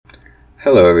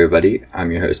Hello everybody,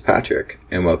 I'm your host Patrick,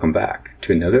 and welcome back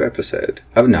to another episode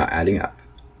of Not Adding Up.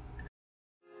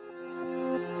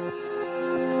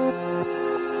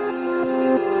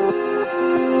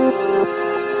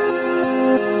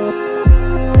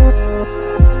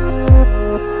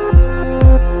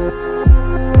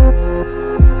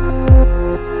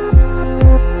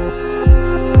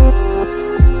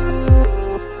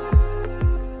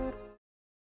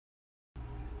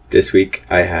 This week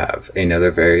I have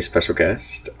another very special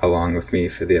guest along with me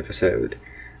for the episode.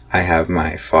 I have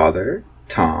my father,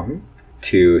 Tom,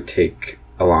 to take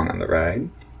along on the ride.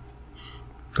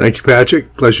 Thank you,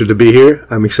 Patrick. Pleasure to be here.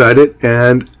 I'm excited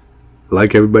and,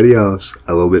 like everybody else,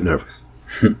 a little bit nervous.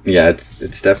 Yeah,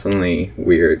 it's definitely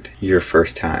weird. Your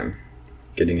first time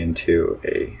getting into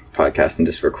a podcast and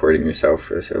just recording yourself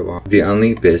for so long. The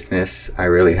only business I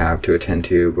really have to attend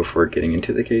to before getting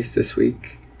into the case this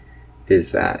week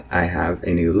is that I have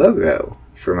a new logo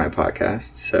for my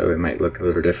podcast, so it might look a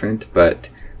little different, but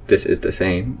this is the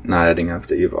same, Not Adding Up,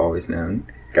 that you've always known.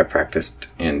 I practiced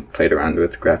and played around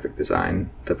with graphic design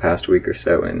the past week or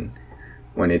so and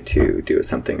wanted to do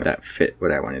something that fit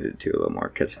what I wanted to do a little more,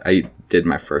 because I did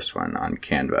my first one on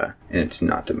Canva and it's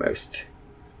not the most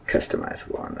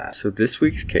customizable on that. So this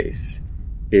week's case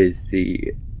is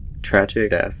the tragic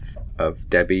death of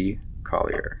Debbie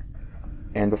Collier.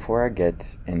 And before I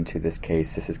get into this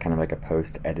case, this is kind of like a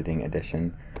post-editing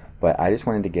edition, but I just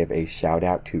wanted to give a shout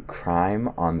out to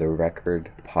Crime on the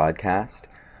Record podcast.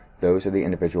 Those are the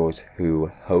individuals who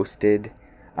hosted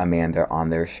Amanda on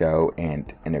their show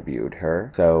and interviewed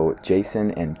her. So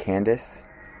Jason and Candace,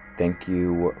 thank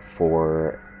you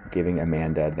for giving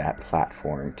Amanda that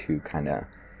platform to kind of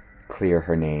clear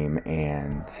her name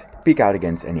and speak out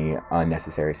against any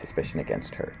unnecessary suspicion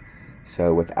against her.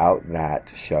 So without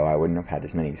that show, I wouldn't have had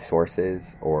as many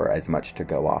sources or as much to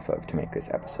go off of to make this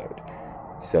episode.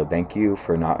 So thank you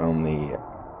for not only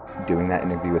doing that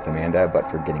interview with Amanda, but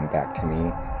for getting back to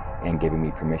me and giving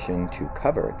me permission to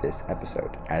cover this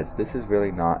episode, as this is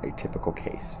really not a typical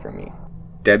case for me.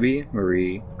 Debbie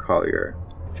Marie Collier,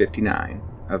 59,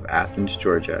 of Athens,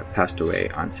 Georgia, passed away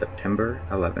on September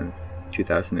 11th,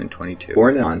 2022.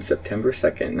 Born on September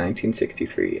 2nd,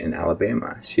 1963 in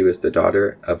Alabama, she was the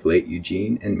daughter of late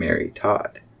Eugene and Mary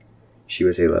Todd. She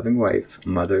was a loving wife,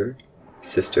 mother,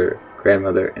 sister,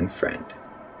 grandmother, and friend.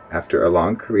 After a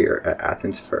long career at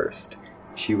Athens First,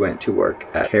 she went to work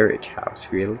at Carriage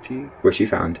House Realty, where she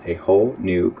found a whole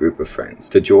new group of friends.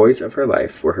 The joys of her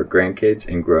life were her grandkids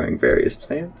and growing various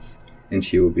plants, and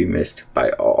she will be missed by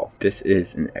all. This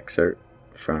is an excerpt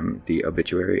from the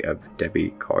obituary of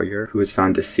Debbie Collier, who was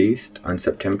found deceased on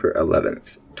September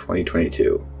 11th,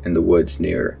 2022, in the woods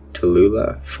near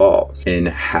Tallulah Falls in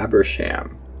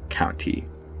Habersham County,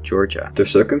 Georgia. The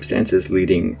circumstances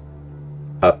leading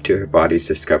up to her body's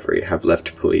discovery have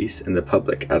left police and the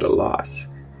public at a loss.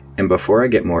 And before I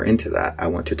get more into that, I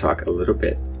want to talk a little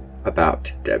bit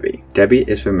about Debbie. Debbie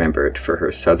is remembered for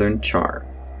her Southern charm.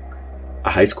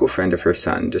 A high school friend of her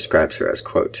son describes her as,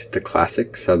 quote, the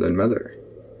classic Southern mother.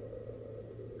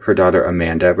 Her daughter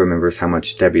Amanda remembers how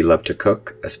much Debbie loved to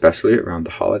cook, especially around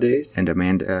the holidays, and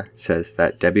Amanda says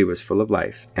that Debbie was full of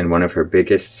life and one of her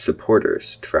biggest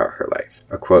supporters throughout her life.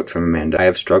 A quote from Amanda: I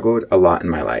have struggled a lot in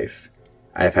my life.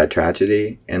 I have had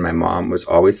tragedy, and my mom was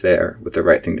always there with the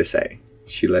right thing to say.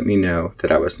 She let me know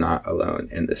that I was not alone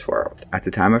in this world. At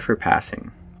the time of her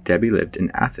passing, Debbie lived in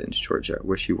Athens, Georgia,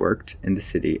 where she worked in the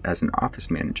city as an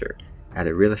office manager at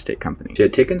a real estate company. She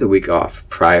had taken the week off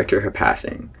prior to her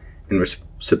passing and was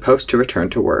supposed to return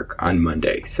to work on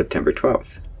Monday, September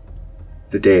 12th,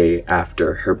 the day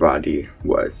after her body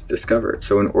was discovered.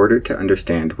 So in order to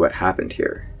understand what happened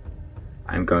here,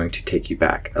 I'm going to take you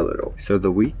back a little. So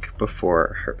the week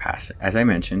before her passing, as I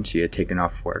mentioned, she had taken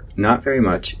off work. Not very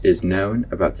much is known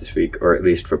about this week, or at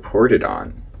least reported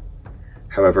on.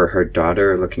 However, her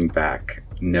daughter, looking back,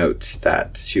 notes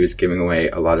that she was giving away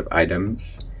a lot of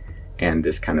items, and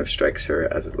this kind of strikes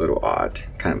her as a little odd,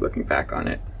 kind of looking back on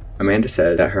it. Amanda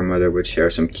said that her mother would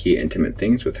share some key intimate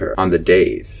things with her on the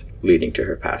days leading to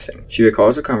her passing. She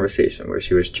recalls a conversation where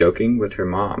she was joking with her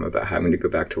mom about having to go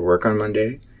back to work on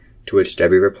Monday, to which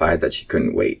Debbie replied that she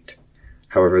couldn't wait.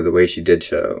 However, the way she did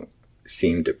so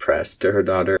seemed depressed to her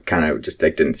daughter, kind of just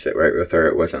like didn't sit right with her.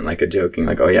 It wasn't like a joking,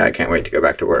 like, oh yeah, I can't wait to go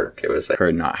back to work. It was like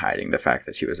her not hiding the fact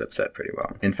that she was upset pretty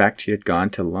well. In fact, she had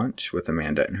gone to lunch with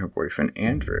Amanda and her boyfriend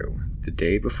Andrew the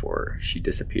day before she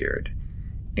disappeared,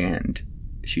 and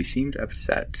she seemed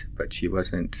upset, but she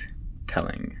wasn't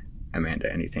telling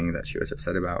Amanda anything that she was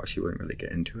upset about. She wouldn't really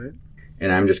get into it.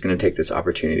 And I'm just going to take this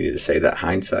opportunity to say that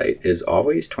hindsight is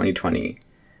always 20/20.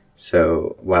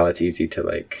 So while it's easy to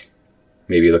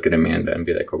maybe look at Amanda and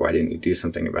be like, well, why didn't you do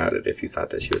something about it if you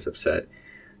thought that she was upset?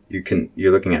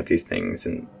 You're looking at these things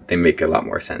and they make a lot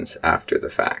more sense after the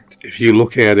fact. If you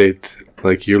look at it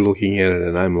like you're looking at it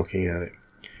and I'm looking at it,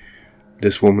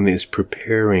 this woman is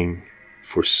preparing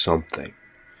for something.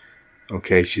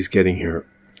 Okay, she's getting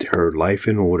her life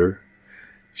in order.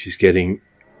 She's getting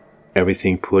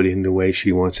everything put in the way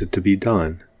she wants it to be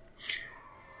done.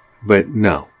 But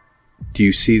no. Do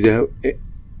you see that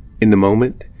in the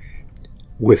moment?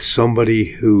 With somebody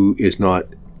who is not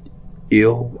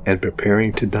ill and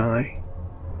preparing to die?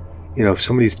 You know, if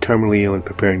somebody's terminally ill and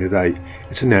preparing to die,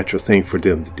 it's a natural thing for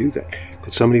them to do that.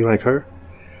 But somebody like her,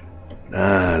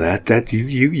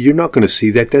 you're not going to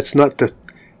see that. It's not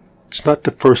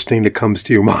the first thing that comes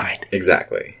to your mind.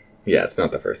 Exactly. Yeah, it's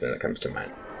not the first thing that comes to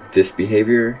mind. This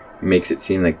behavior makes it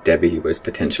seem like Debbie was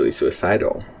potentially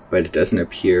suicidal, but it doesn't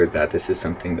appear that this is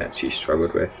something that she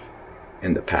struggled with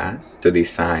in the past. So these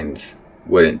signs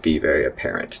wouldn't be very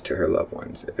apparent to her loved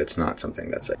ones if it's not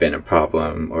something that's been a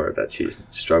problem or that she's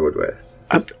struggled with.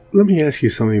 Let me ask you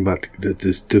something about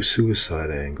the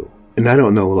suicide angle. And I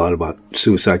don't know a lot about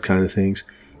suicide kind of things,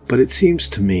 but it seems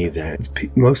to me that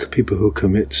most people who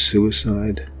commit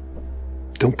suicide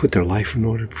don't put their life in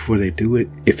order before they do it.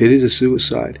 If it is a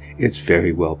suicide, it's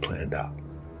very well planned out.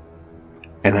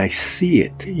 And I see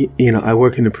it. You know, I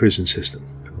work in the prison system,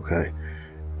 okay?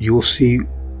 You will see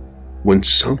when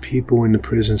some people in the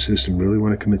prison system really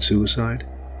want to commit suicide,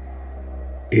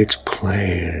 it's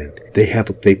planned. They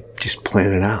just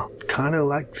plan it out. Kind of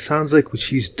like, sounds like what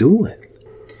she's doing.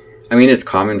 I mean, it's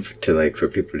common for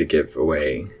people to give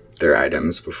away their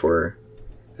items before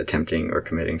attempting or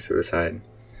committing suicide.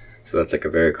 So that's like a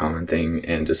very common thing.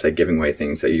 And just like giving away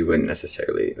things that you wouldn't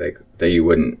necessarily, that you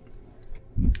wouldn't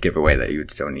give away that you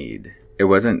would still need. It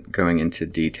wasn't going into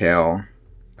detail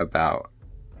about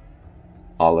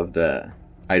all of the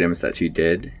items that she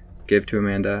did give to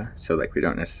Amanda. So like we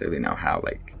don't necessarily know how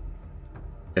like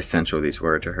essential these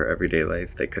were to her everyday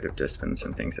life. They could have just been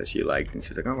some things that she liked and she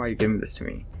was like, oh, why are you giving this to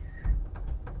me?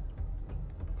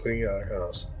 Cleaning out her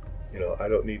house. You know, I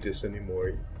don't need this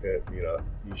anymore. You know,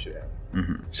 you should have it.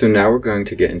 Mm-hmm. So now we're going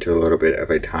to get into a little bit of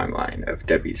a timeline of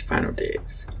Debbie's final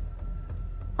days.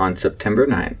 On September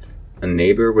 9th, a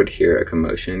neighbor would hear a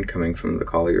commotion coming from the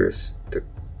Colliers.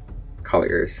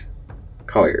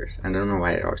 I don't know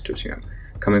why it always trips me up.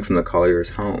 Coming from the Collier's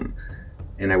home.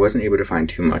 And I wasn't able to find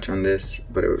too much on this,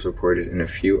 but it was reported in a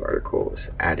few articles,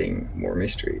 adding more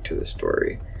mystery to the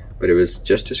story. But it was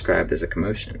just described as a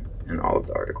commotion in all of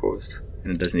the articles.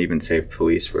 And it doesn't even say if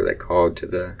police were called to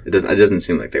the... It doesn't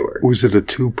seem like they were. Was it a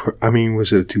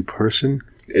two-person?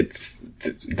 It's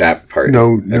that part.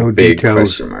 No big details.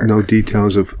 Question mark. No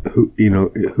details of who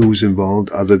was involved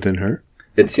other than her.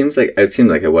 It seemed like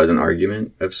it was an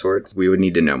argument of sorts. We would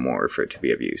need to know more for it to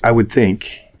be abused. I would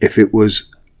think if it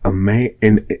was a man,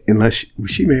 was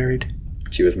she married?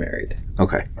 She was married.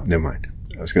 Okay, never mind.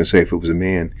 I was going to say if it was a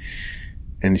man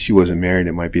and she wasn't married,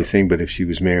 it might be a thing. But if she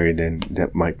was married, then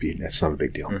that's not a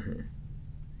big deal. Mm-hmm.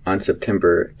 On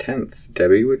September 10th,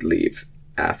 Debbie would leave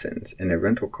Athens in a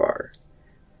rental car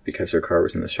because her car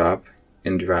was in the shop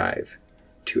and drive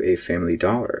to a Family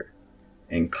Dollar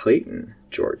in Clayton,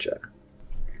 Georgia.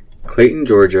 Clayton,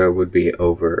 Georgia would be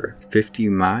over 50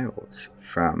 miles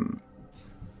from...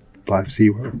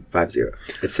 50.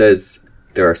 It says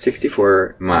there are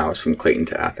 64 miles from Clayton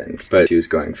to Athens, but she was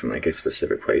going from a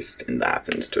specific place in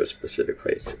Athens to a specific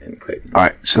place in Clayton. All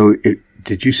right, so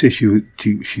did you say she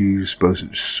was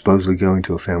supposedly going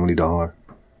to a Family Dollar?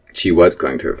 She was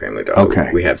going to a Family Dollar.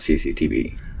 Okay. We have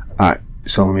CCTV. All right,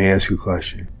 so let me ask you a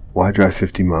question. Why drive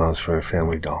 50 miles for a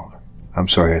Family Dollar? I'm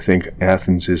sorry, I think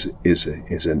Athens is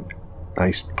a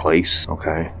nice place,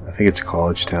 okay? I think it's a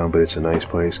college town, but it's a nice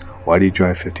place. Why do you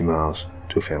drive 50 miles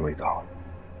to a Family Dollar?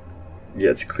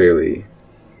 Yeah, it's clearly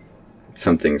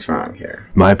something's wrong here.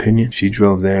 My opinion, she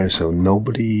drove there, so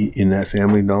nobody in that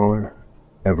Family Dollar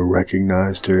ever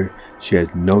recognized her. She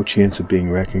had no chance of being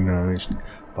recognized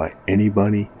by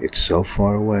anybody. It's so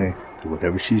far away that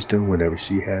whatever she's doing, whatever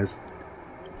she has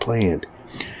planned,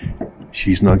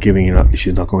 she's not giving it up.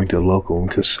 She's not going to the local one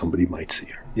because somebody might see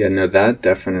her. Yeah, no, that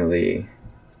definitely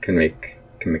can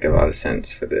make a lot of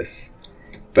sense for this.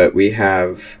 But we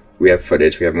have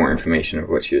footage, we have more information of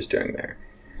what she was doing there.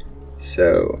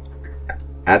 So,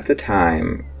 at the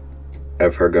time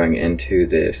of her going into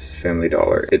this Family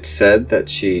Dollar, it said that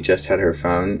she just had her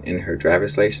phone and her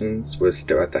driver's license was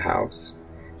still at the house.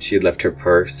 She had left her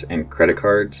purse and credit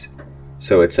cards.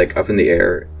 So it's up in the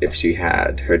air if she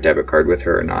had her debit card with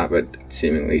her or not, but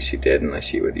seemingly she did, unless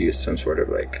she would use some sort of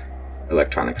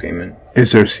electronic payment.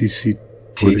 Is there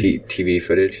CCTV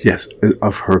footage? Yes,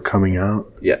 of her coming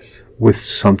out? Yes. with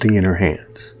something in her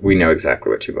hands. We know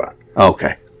exactly what she bought.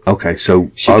 Okay. Okay,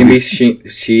 so...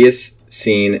 She is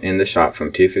seen in the shop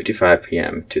from 2:55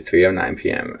 p.m. to 3:09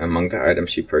 p.m. Among the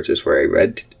items she purchased were a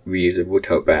red reusable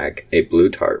tote bag, a blue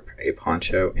tarp, a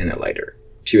poncho, and a lighter.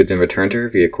 She would then return to her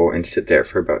vehicle and sit there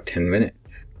for about 10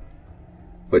 minutes.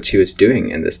 What she was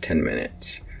doing in this 10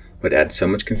 minutes would add so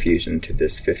much confusion to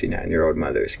this 59-year-old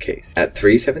mother's case. At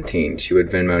 3:17, she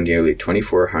would Venmo nearly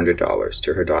 $2,400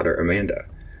 to her daughter Amanda,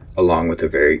 along with a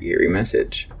very eerie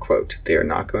message. Quote, "They are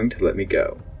not going to let me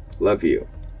go. Love you.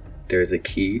 There is a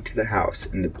key to the house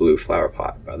in the blue flower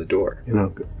pot by the door." You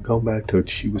know, going back to it,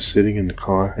 she was sitting in the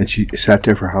car, and she sat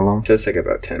there for how long? Just like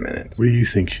about 10 minutes. What do you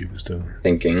think she was doing?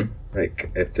 Thinking,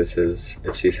 like,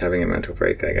 if she's having a mental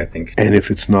break, like, I think... And if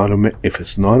it's not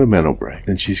a mental break,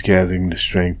 then she's gathering the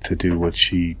strength to do what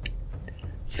she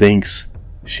thinks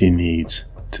she needs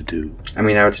to do. I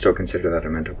mean, I would still consider that a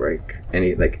mental break.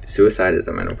 Suicide is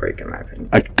a mental break, in my opinion.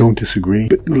 I don't disagree,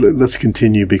 but let's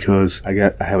continue because I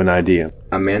have an idea.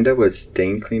 Amanda was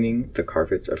stain cleaning the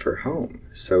carpets of her home,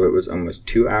 so it was almost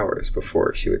 2 hours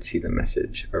before she would see the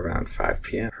message around 5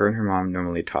 p.m. Her and her mom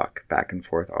normally talk back and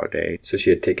forth all day, so she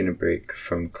had taken a break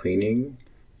from cleaning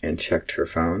and checked her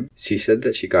phone. She said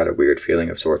that she got a weird feeling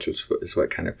of sorts, which is what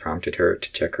kind of prompted her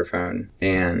to check her phone.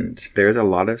 And there's a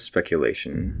lot of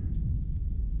speculation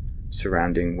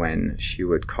surrounding when she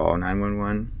would call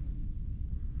 911,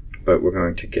 but we're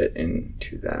going to get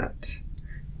into that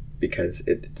because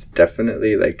it's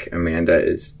definitely like Amanda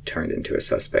is turned into a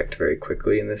suspect very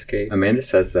quickly in this case. Amanda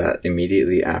says that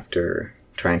immediately after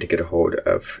trying to get a hold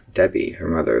of Debbie, her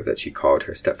mother, that she called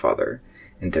her stepfather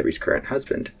and Debbie's current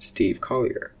husband, Steve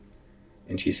Collier.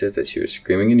 And she says that she was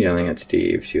screaming and yelling at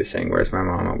Steve. She was saying, "Where's my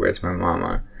mama? Where's my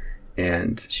mama?"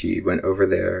 And she went over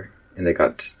there and they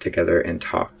got together and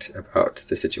talked about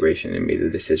the situation and made the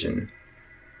decision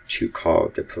to call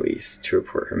the police to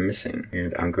report her missing.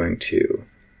 And I'm going to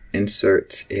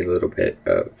insert a little bit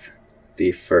of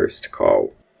the first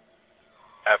call.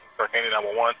 Candy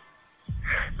 911.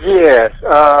 Yes.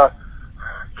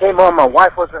 Came home. My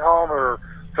wife wasn't home. Her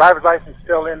driver's license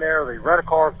still in there. The rental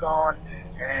car's gone,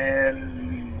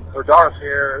 and her daughter's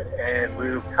here. And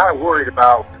we were kind of worried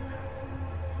about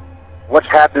what's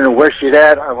happening and where she's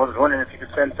at. I was wondering if you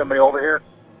could send somebody over here.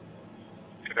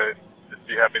 Okay.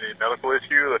 Do you have any medical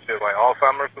issue? Let's say like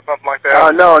Alzheimer's or something like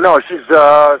that? No. She's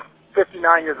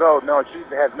 59 years old. No, she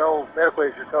has no medical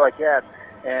issues like that.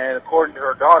 And according to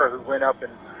her daughter, who went up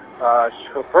and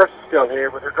her purse is still here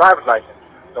with her driver's license.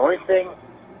 The only thing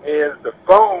is the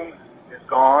phone is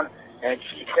gone, and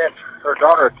she sent her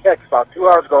daughter a text about 2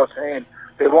 hours ago saying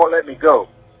they won't let me go.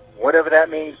 Whatever that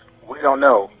means, we don't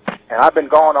know. And I've been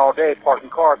gone all day parking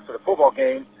cars for the football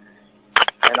game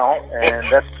and all,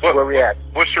 and that's where we're at.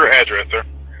 What's your address, sir?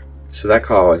 So that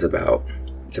call is about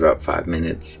 5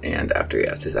 minutes, and after he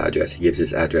asks his address, he gives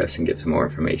his address and gives more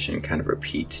information, kind of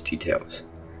repeats details.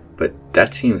 But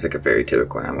that seems like a very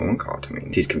typical 911 call to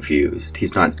me. He's confused.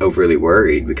 He's not overly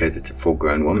worried because it's a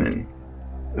full-grown woman.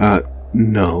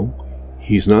 No,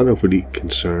 he's not overly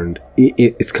concerned.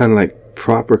 It's kind of like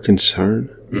proper concern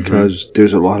because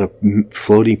there's a lot of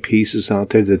floating pieces out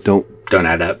there that don't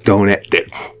add up.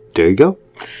 There you go.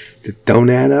 That don't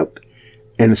add up,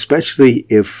 and especially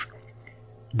if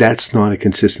that's not a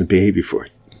consistent behavior for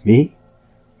me.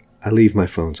 I leave my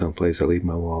phone someplace. I leave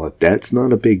my wallet. That's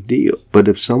not a big deal. But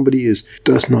if somebody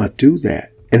does not do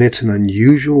that, and it's an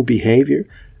unusual behavior,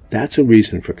 that's a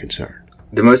reason for concern.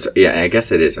 I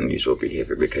guess it is unusual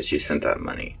behavior because she sent that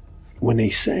money. When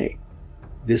they say,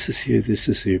 this is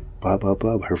here, blah, blah,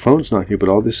 blah, her phone's not here, but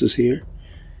all this is here,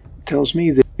 it tells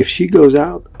me that if she goes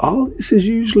out, all this is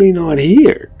usually not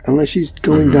here, unless she's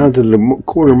going down to the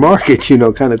corner market,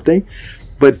 kind of thing.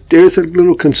 But there's a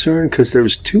little concern because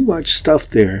there's too much stuff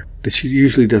there that she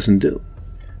usually doesn't do.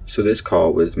 So this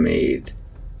call was made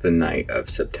the night of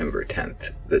September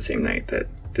 10th, the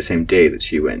same day that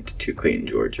she went to Clayton,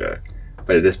 Georgia.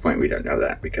 But at this point, we don't know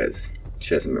that because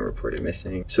she hasn't been reported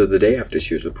missing. So the day after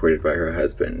she was reported by her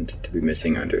husband to be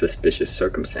missing under suspicious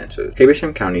circumstances,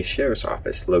 Habersham County Sheriff's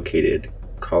Office located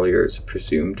Collier's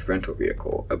presumed rental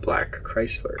vehicle, a black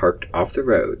Chrysler, parked off the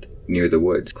road near the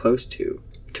woods close to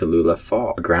Tallulah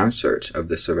Fall. A ground search of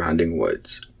the surrounding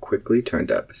woods quickly turned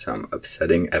up some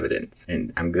upsetting evidence,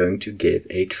 and I'm going to give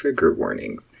a trigger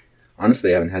warning.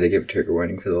 Honestly, I haven't had to give a trigger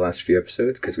warning for the last few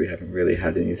episodes because we haven't really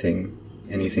had anything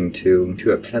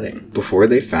too upsetting. Before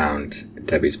they found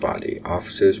Debbie's body,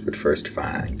 officers would first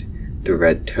find the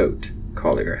red tote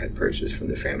Collier had purchased from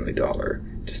the Family Dollar,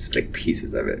 just like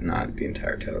pieces of it, not the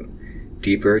entire tote.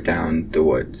 Deeper down the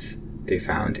woods, they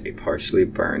found a partially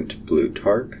burned blue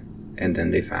tarp, and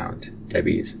then they found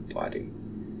Debbie's body.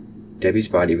 Debbie's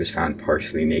body was found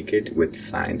partially naked with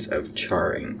signs of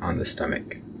charring on the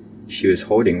stomach. She was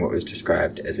holding what was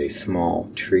described as a small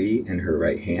tree in her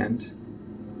right hand.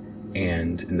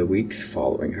 And in the weeks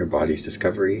following her body's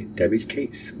discovery, Debbie's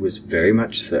case was very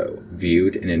much so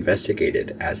viewed and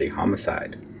investigated as a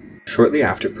homicide. Shortly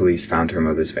after police found her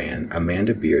mother's van,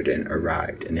 Amanda Bearden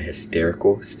arrived in a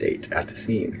hysterical state at the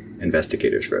scene.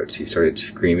 Investigators wrote she started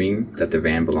screaming that the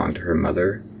van belonged to her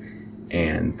mother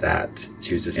and that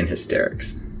she was just in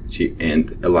hysterics.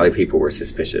 And a lot of people were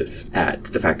suspicious at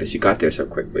the fact that she got there so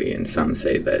quickly, and some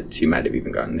say that she might have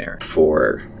even gotten there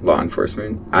for law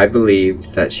enforcement. I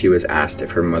believed that she was asked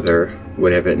if her mother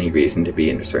would have any reason to be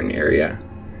in a certain area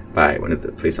by one of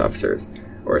the police officers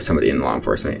or somebody in law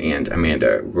enforcement, and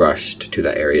Amanda rushed to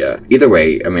that area. Either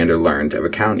way, Amanda learned of a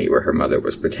county where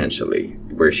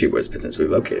she was potentially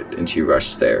located, and she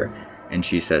rushed there, and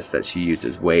she says that she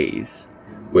uses Waze,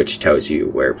 which tells you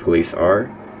where police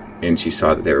are. And she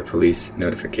saw that there were police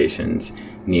notifications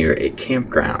near a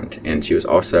campground, and she was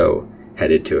also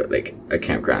headed to a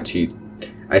campground.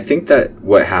 I think that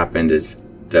what happened is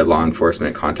the law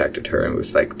enforcement contacted her and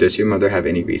was like, does your mother have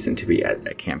any reason to be at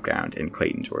a campground in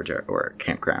Clayton, Georgia, or a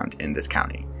campground in this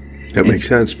county? That makes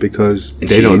sense because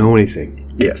they don't know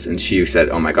anything. Yes, and she said,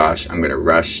 oh my gosh, I'm going to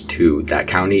rush to that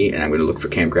county and I'm going to look for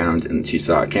campgrounds. And she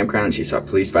saw a campground, she saw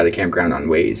police by the campground on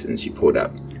Waze, and she pulled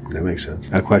up. That makes sense.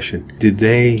 A question.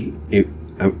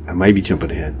 I might be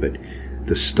jumping ahead, but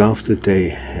the stuff that they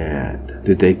had,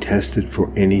 did they test it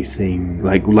for anything?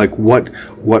 Like what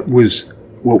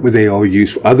were they all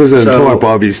used for? Other than TARP,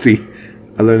 obviously.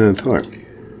 Other than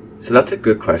TARP. So that's a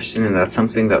good question, and that's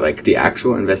something that the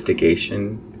actual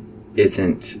investigation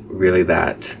isn't really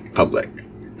that public.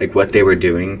 What they were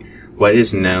doing, what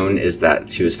is known is that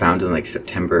she was found on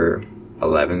September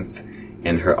 11th,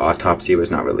 and her autopsy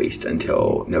was not released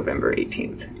until November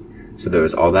 18th. So there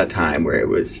was all that time where it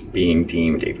was being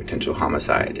deemed a potential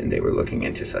homicide, and they were looking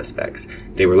into suspects.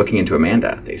 They were looking into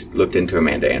Amanda. They looked into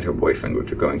Amanda and her boyfriend, which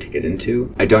we're going to get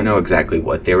into. I don't know exactly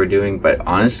what they were doing, but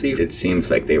honestly, it seems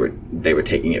like they were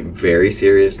taking it very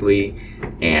seriously,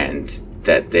 and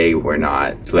that they were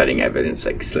not letting evidence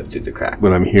slip through the crack.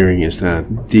 What I'm hearing is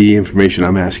that the information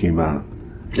I'm asking about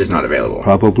is not available.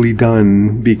 Probably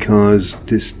done because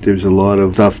there's a lot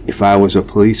of stuff. If I was a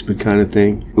policeman kind of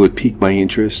thing, it would pique my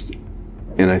interest.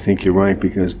 And I think you're right,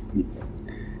 because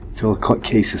until a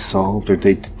case is solved or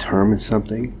they determine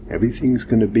something, everything's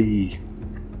going to be...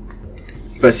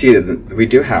 But see, we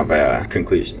do have a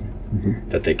conclusion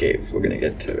that they gave. We're going to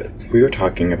get to it. We were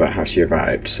talking about how she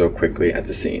arrived so quickly at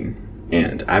the scene,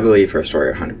 and I believe her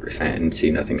story 100% and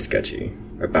see nothing sketchy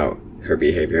about her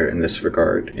behavior in this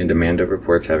regard. And Amanda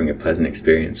reports having a pleasant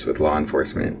experience with law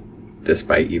enforcement,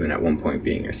 despite even at one point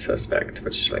being a suspect,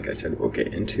 which, like I said, we'll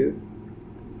get into.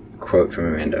 Quote from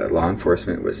Amanda, law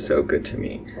enforcement was so good to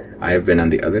me. I have been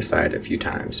on the other side a few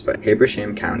times, but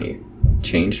Habersham County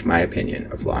changed my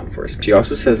opinion of law enforcement. She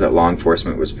also says that law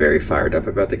enforcement was very fired up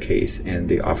about the case, and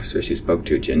the officer she spoke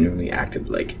to genuinely acted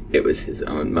like it was his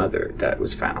own mother that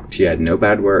was found. She had no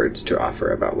bad words to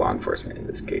offer about law enforcement in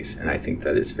this case, and I think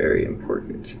that is very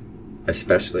important,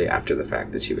 especially after the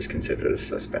fact that she was considered a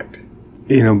suspect.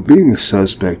 Being a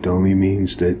suspect only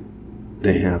means that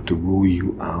they have to rule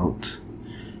you out.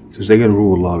 Because they got to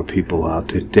rule a lot of people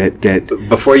out.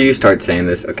 Before you start saying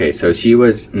this, okay, so she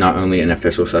was not only an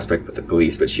official suspect with the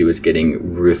police, but she was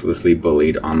getting ruthlessly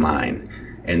bullied online.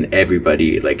 And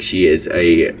everybody, she is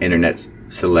a internet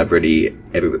celebrity.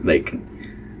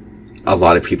 A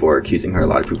lot of people are accusing her. A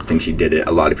lot of people think she did it.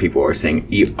 A lot of people are saying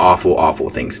awful, awful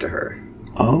things to her.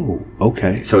 Oh,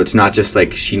 okay. So it's not just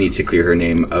she needs to clear her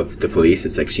name of the police.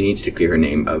 It's she needs to clear her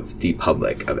name of the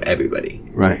public, of everybody.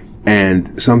 Right.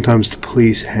 And sometimes the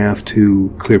police have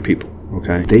to clear people,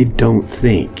 okay? They don't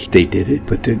think they did it,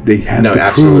 but they have to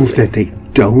absolutely prove that they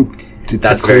don't.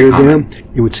 That's clear very common.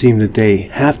 them. It would seem that they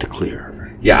have to clear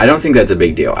her. Yeah, I don't think that's a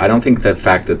big deal. I don't think the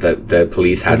fact that the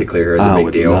police had to clear her is a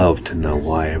big deal. I would love to know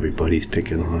why everybody's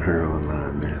picking on her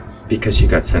online, man. Because she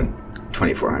got sent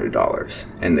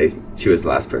 $2,400, and she was the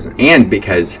last person. And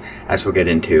because, as we'll get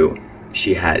into,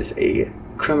 she has a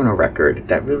criminal record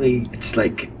that really, it's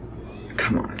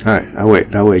come on. All right, I'll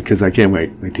wait, because I can't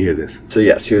wait to hear this. So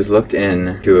yes, she was looked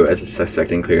into as a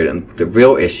suspect and cleared, and the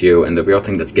real issue and the real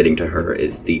thing that's getting to her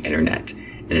is the internet,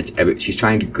 and she's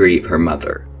trying to grieve her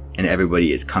mother, and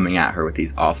everybody is coming at her with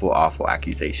these awful, awful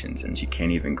accusations, and she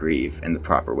can't even grieve in the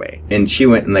proper way. And she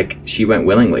went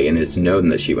willingly, and it's known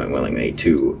that she went willingly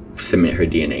to submit her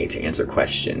DNA to answer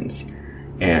questions.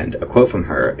 And a quote from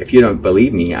her, if you don't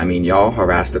believe me, y'all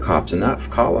harass the cops enough.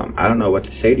 Call them. I don't know what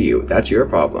to say to you. That's your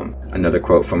problem. Another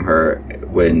quote from her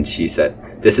when she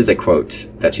said, This is a quote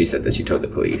that she said that she told the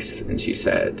police, and she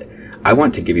said, "I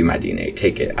want to give you my DNA.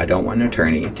 Take it. I don't want an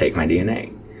attorney. Take my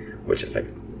DNA." Which is like,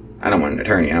 I don't want an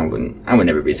attorney. I would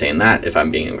never be saying that if I'm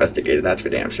being investigated. That's for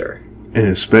damn sure. And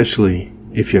especially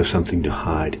if you have something to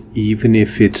hide, even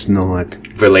if it's not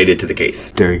related to the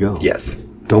case. There you go. Yes.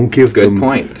 Don't give them... Good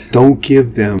point. Don't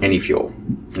give them... any fuel.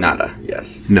 Nada.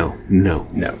 Yes. No.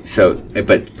 So,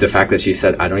 but the fact that she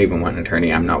said, "I don't even want an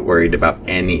attorney. I'm not worried about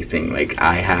anything. Like,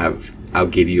 I'll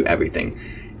give you everything."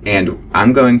 And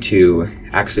I'm going to...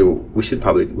 Actually,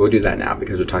 we'll do that now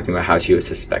because we're talking about how she was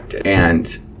suspected. And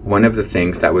one of the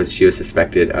things that she was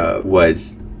suspected of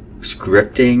was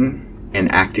scripting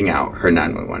and acting out her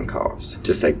 911 calls,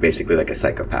 just like basically like a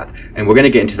psychopath. And we're going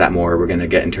to get into that more. We're going to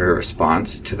get into her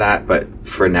response to that. But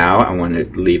for now, I want to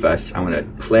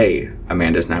play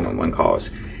Amanda's 911 calls,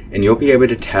 and you'll be able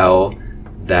to tell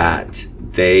that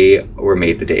they were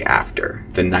made the day after.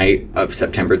 The night of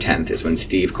September 10th is when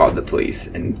Steve called the police,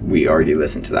 and we already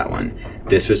listened to that one.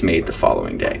 This was made the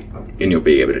following day, and you'll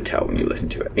be able to tell when you listen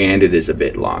to it. And it is a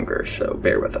bit longer, so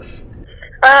bear with us.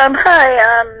 Hi,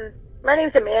 my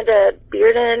name's Amanda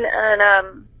Bearden, and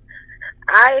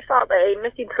I filed a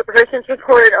missing persons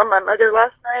report on my mother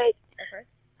last night,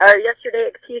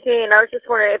 yesterday, and I was just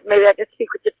wondering if maybe I could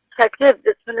speak with the detective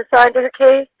that's been assigned to her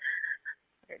case.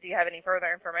 Do you have any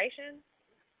further information?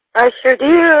 I sure do.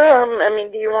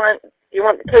 Do you want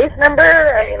the case number?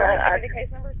 I the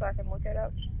case number so I can look it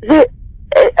up.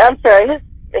 I'm sorry,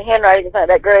 the handwriting's not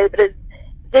that great, but it's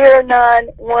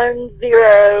 09100216.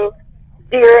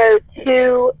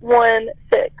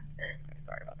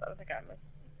 Sorry about that. I think I missed.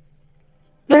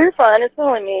 You're fine. It's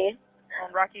only me.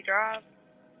 On Rocky Drive?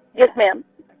 Yes, ma'am.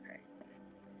 Okay.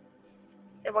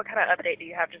 And what kind of update do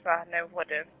you have, just so I know what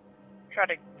to try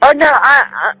to... Oh, no,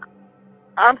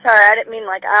 I'm sorry. I didn't mean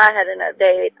like I had an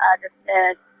update. I just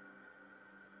meant...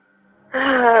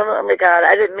 Oh, my God.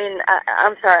 I didn't mean...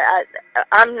 I'm sorry.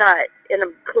 I'm not in a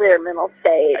clear mental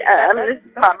state. This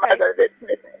is my mother that's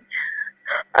missing.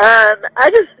 I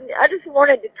just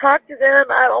wanted to talk to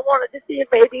them. I wanted to see if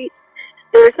maybe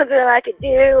there was something that I could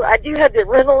do. I do have the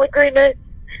rental agreement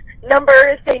number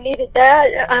if they needed that.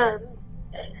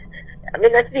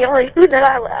 That's the only thing that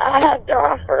I have to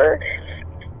offer.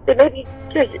 So maybe,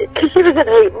 because she was in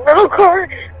a rental car,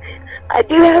 I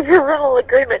do have her rental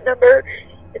agreement number.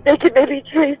 If they could maybe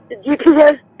trace the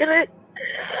GPS in it.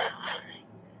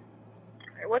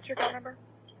 Okay, what's your phone number?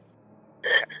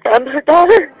 I'm her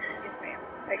daughter. Yes, ma'am.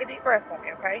 Take a deep breath for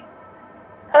me, okay?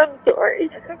 I'm sorry.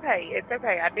 It's okay. It's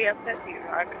okay. I'd be upset too.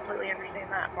 I completely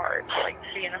understand that part, like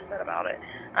being upset about it.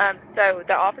 So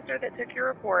the officer that took your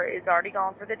report is already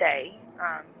gone for the day.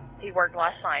 He worked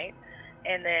last night.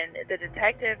 And then the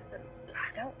detectives, I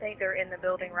don't think they're in the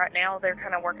building right now. They're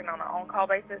kind of working on an on-call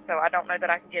basis, so I don't know that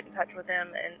I can get in touch with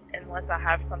them unless I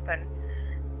have something,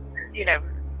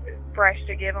 fresh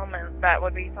to give them, and that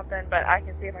would be something. But I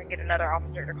can see if I can get another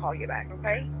officer to call you back,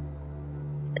 okay?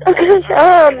 Okay,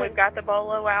 And we've got the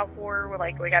bolo out for her.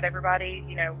 We got everybody,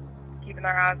 keeping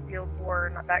their eyes peeled for her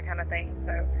and that kind of thing.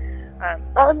 So,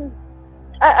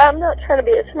 I'm not trying to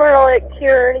be a smart aleck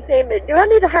here or anything, but do I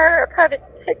need to hire a private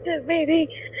detective maybe?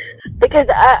 Because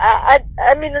I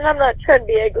mean, and I'm not trying to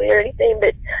be ugly or anything,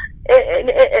 but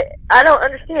I don't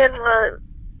understand why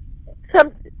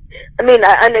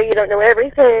I know you don't know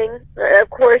everything, of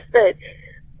course, but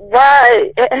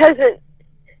why hasn't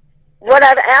what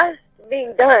I've asked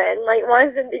being done? Like, why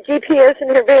isn't the GPS in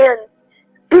her van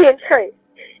being traced?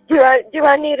 Do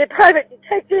I need a private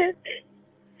detective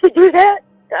to do that?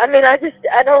 I'm not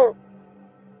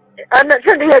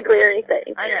trying to be ugly or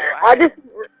anything. I know.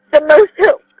 The most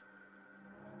help.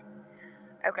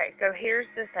 Okay, so here's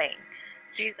the thing.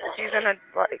 She's an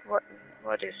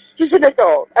She's an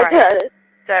adult. Right. Okay.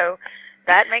 So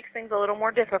that makes things a little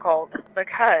more difficult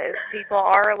because people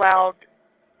are allowed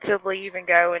to leave and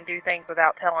go and do things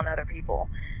without telling other people.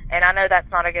 And I know that's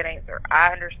not a good answer.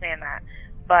 I understand that.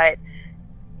 But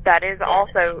that is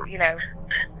also,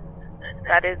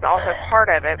 that is also part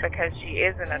of it because she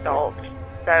is an adult.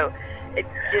 So it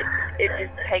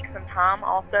just takes some time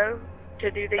also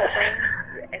to do these things.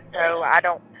 And so I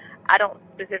don't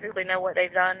specifically know what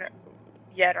they've done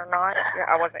yet or not.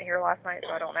 I wasn't here last night,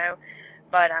 so I don't know.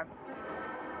 But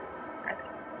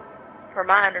from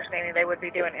my understanding, they would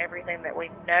be doing everything that we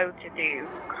know to do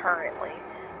currently.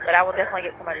 But I will definitely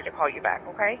get somebody to call you back,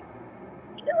 okay?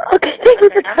 Okay, thank you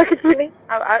for talking to me.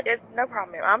 It's no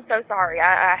problem. I'm so sorry.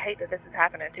 I hate that this is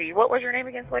happening to you. What was your name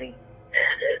again, sweetie?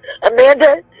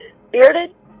 Amanda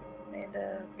Bearden.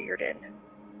 Amanda Bearden.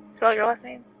 Spell your last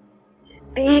name?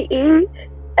 Bearden.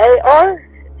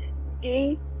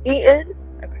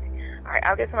 Okay. All right,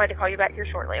 I'll get somebody to call you back here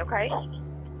shortly, okay?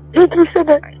 Thank you so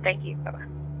much. All right, thank you. Bye-bye.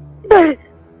 Bye.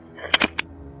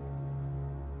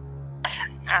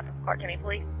 Clark County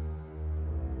Police.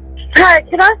 Hi,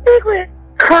 can I speak with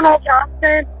Colonel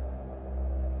Johnson?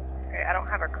 Okay, I don't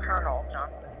have a Colonel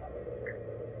Johnson.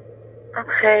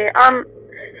 Okay,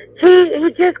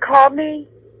 he just called me.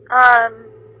 I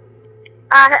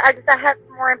have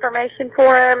some more information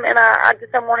for him, and I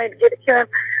wanted to give it to him.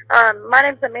 My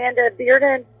name's Amanda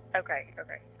Bearden. Okay.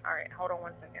 All right, hold on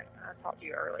one second. I talked to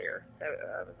you earlier. So it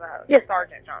was Yes.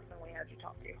 Sergeant Johnson we had you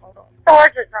talk to. Hold on.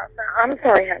 Sergeant Johnson. I'm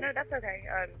sorry, honey. No, that's okay.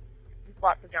 There's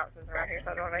lots of Johnsons around here,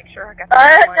 so I want to make sure I got No, the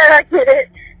right one. I get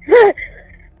it.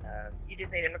 You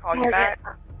just need him to call you back?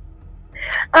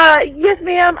 Yes,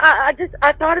 ma'am.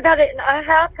 I thought about it, and I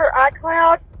have her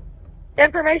iCloud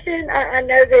information. I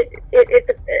know that it's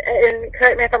and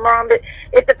correct me if I'm wrong, but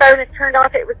if the phone is turned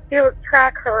off, it would still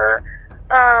track her.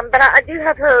 But I do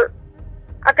have her.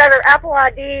 I've got her Apple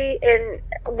ID and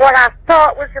what I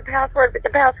thought was her password, but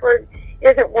the password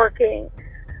isn't working.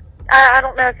 I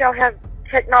don't know if y'all have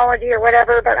technology or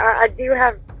whatever, but I do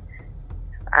have.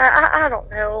 I don't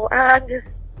know. All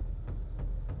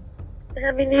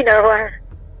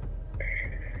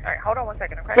right, hold on one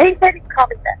second, okay? He said he'd call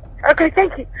me back. Okay,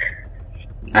 thank you.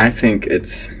 I think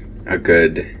it's a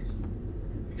good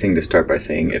thing to start by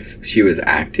saying if she was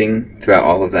acting throughout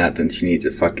all of that, then she needs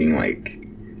a fucking,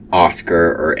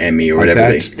 Oscar or Emmy or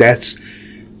whatever. That's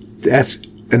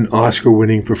an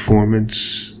Oscar-winning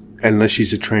performance, unless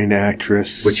she's a trained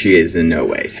actress. Which she is in no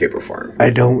way, shape, or form. I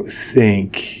don't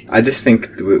think. I just think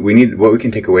what we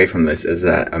can take away from this is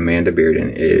that Amanda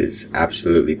Bearden is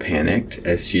absolutely panicked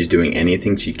as she's doing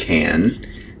anything she can.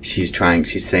 She's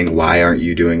saying, why aren't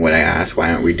you doing what I asked?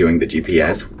 Why aren't we doing the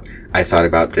GPS? I thought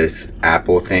about this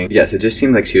Apple thing. Yes, it just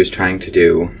seemed like she was trying to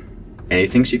do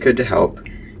anything she could to help.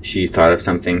 She thought of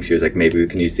something. She was like, maybe we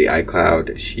can use the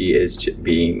iCloud. She is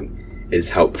as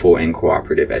helpful and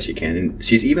cooperative as she can. And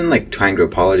she's even trying to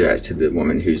apologize to the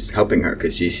woman who's helping her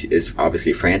because she is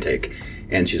obviously frantic.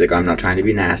 And she's like, I'm not trying to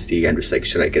be nasty. I'm just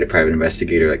should I get a private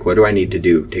investigator? What do I need to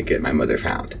do to get my mother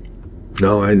found?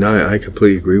 No, I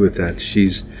completely agree with that.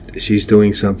 She's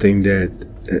doing something that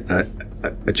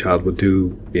a child would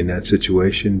do in that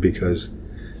situation because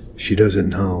she doesn't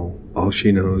know. All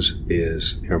she knows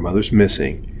is her mother's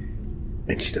missing,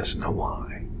 and she doesn't know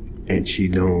why. And she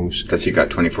knows that she got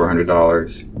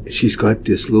 $2,400. She's got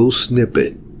this little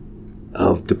snippet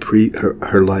of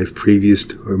her life previous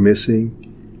to her missing,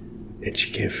 and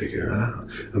she can't figure it out.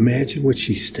 Imagine what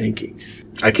she's thinking.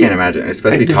 I can't imagine,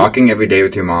 especially talking every day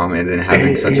with your mom and then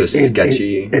having such a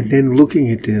sketchy... And then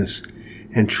looking at this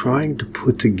and trying to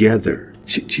put together.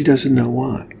 She doesn't know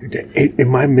why.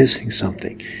 Am I missing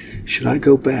something? Should I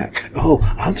go back? Oh,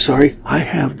 I'm sorry, I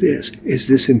have this. Is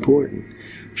this important?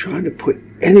 Trying to put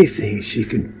anything she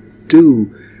can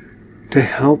do to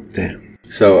help them.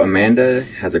 So Amanda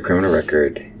has a criminal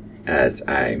record, as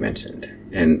I mentioned.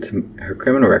 And her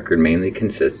criminal record mainly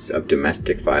consists of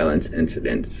domestic violence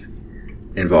incidents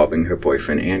involving her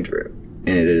boyfriend Andrew.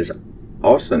 And it is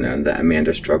also known that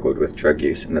Amanda struggled with drug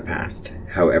use in the past.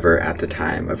 However, at the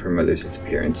time of her mother's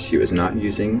disappearance, she was not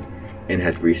using and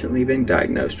had recently been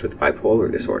diagnosed with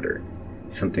bipolar disorder,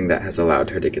 something that has allowed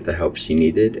her to get the help she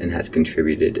needed and has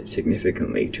contributed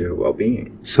significantly to her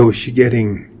well-being. So she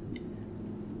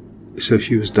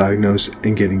was diagnosed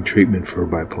and getting treatment for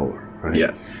bipolar, right?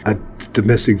 Yes.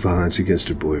 Domestic violence against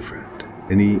her boyfriend.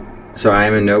 So I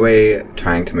am in no way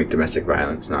trying to make domestic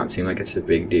violence not seem like it's a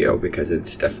big deal, because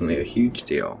it's definitely a huge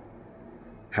deal.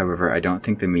 However, I don't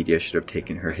think the media should have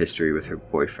taken her history with her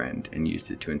boyfriend and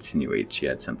used it to insinuate she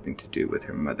had something to do with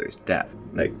her mother's death.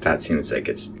 That seems like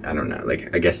it's, I don't know,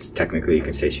 I guess technically you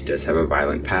can say she does have a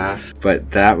violent past,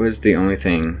 but that was the only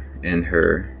thing in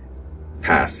her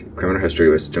past criminal history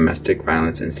was domestic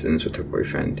violence incidents with her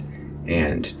boyfriend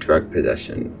and drug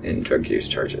possession and drug use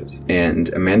charges.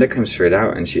 And Amanda comes straight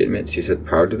out and she admits, she said,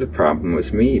 part of the problem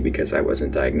was me because I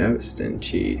wasn't diagnosed, and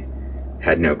she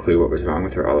had no clue what was wrong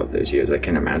with her all of those years. I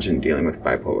can imagine dealing with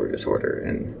bipolar disorder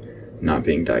and not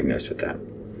being diagnosed with that.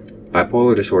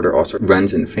 Bipolar disorder also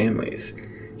runs in families.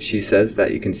 She says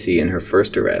that you can see in her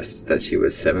first arrest that she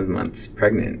was 7 months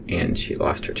pregnant and she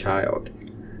lost her child.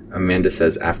 Amanda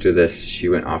says after this she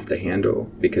went off the handle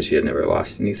because she had never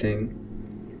lost anything,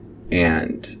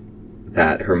 and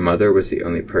that her mother was the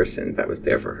only person that was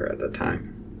there for her at the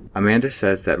time. Amanda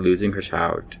says that losing her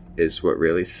child is what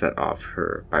really set off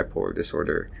her bipolar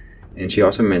disorder, and she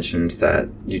also mentions that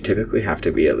you typically have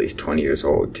to be at least 20 years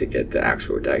old to get the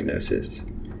actual diagnosis.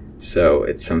 So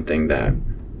it's something that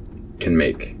can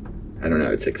make, I don't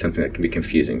know, it's something that can be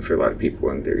confusing for a lot of people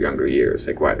in their younger years.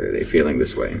 Why are they feeling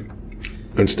this way?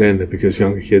 understand that because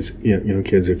young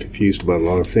kids are confused about a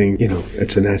lot of things.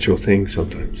 It's a natural thing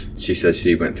sometimes. She says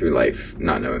she went through life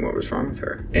not knowing what was wrong with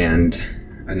her. And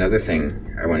another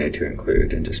thing I wanted to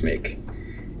include and just make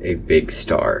a big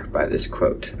star by this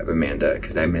quote of Amanda,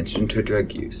 because I mentioned her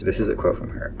drug use. This is a quote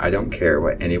from her. "I don't care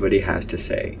what anybody has to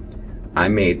say. I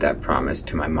made that promise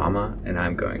to my mama, and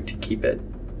I'm going to keep it."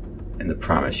 And the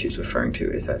promise she's referring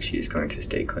to is that she's going to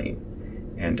stay clean.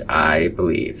 And I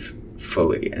believe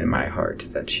fully in my heart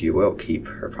that she will keep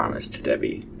her promise to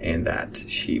Debbie and that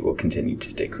she will continue to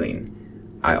stay clean.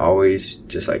 I always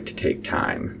just like to take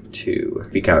time to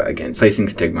speak out against placing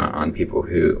stigma on people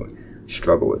who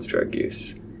struggle with drug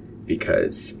use,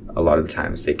 because a lot of the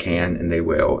times they can and they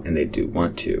will and they do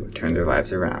want to turn their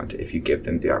lives around if you give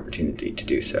them the opportunity to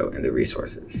do so and the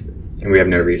resources. And we have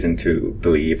no reason to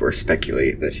believe or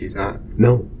speculate that she's not.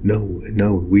 No,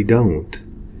 we don't.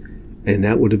 And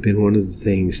that would have been one of the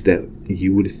things that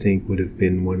you would think would have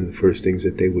been one of the first things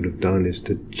that they would have done, is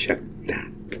to check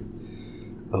that.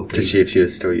 Okay. To see if she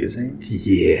was still using?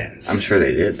 Yes. I'm sure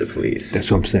they did, the police. That's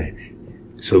what I'm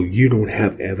saying. So you don't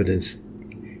have evidence.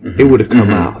 Mm-hmm. It would have come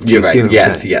out. You're right.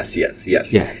 Yes.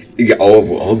 Yeah.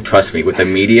 Oh, trust me. With the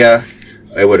media,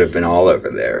 it would have been all over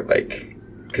there. Like,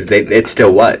 because it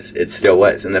still was. It still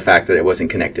was. And the fact that it wasn't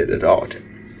connected at all.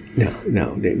 No.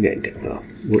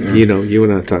 Well, you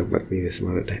and I talk about me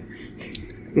some other day.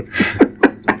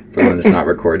 But when it's not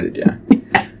recorded, yeah.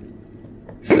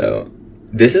 So,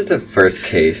 this is the first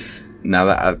case, now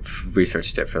that I've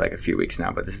researched it for like a few weeks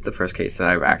now, but this is the first case that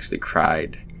I've actually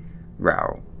cried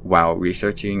while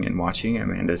researching and watching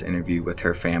Amanda's interview with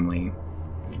her family.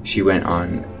 She went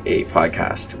on a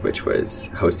podcast which was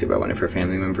hosted by one of her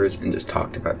family members and just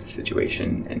talked about the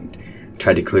situation and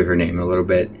tried to clear her name a little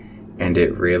bit. And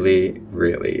it really,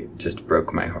 really just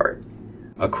broke my heart.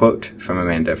 A quote from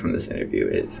Amanda from this interview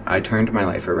is, "I turned my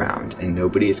life around and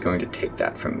nobody is going to take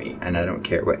that from me, and I don't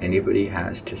care what anybody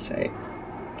has to say."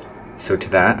 So to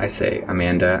that I say,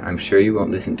 Amanda, I'm sure you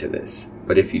won't listen to this,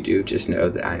 but if you do, just know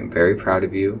that I am very proud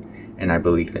of you and I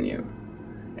believe in you.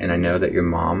 And I know that your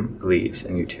mom believes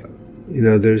in you too.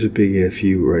 There's a big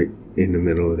FU right in the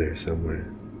middle of there somewhere.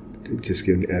 Just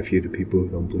give an FU to people who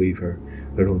don't believe her.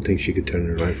 I don't think she could turn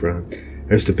her life around.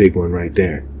 There's the big one right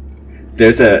there.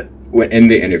 In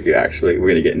the interview, actually, we're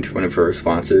going to get into one of her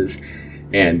responses,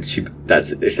 and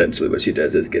that's essentially what she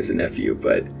does, is gives an FU.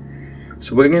 But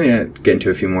so we're going to get into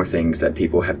a few more things that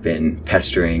people have been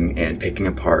pestering and picking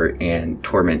apart and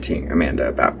tormenting Amanda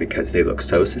about because they look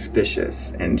so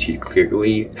suspicious, and she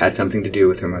clearly had something to do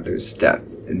with her mother's death.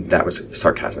 And that was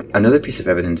sarcasm. Another piece of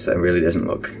evidence that really doesn't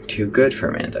look too good for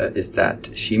Amanda is that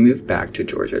she moved back to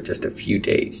Georgia just a few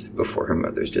days before her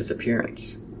mother's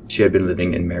disappearance. She had been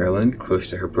living in Maryland close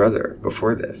to her brother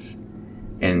before this.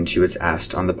 And she was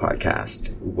asked on the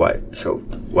podcast,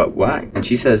 why? And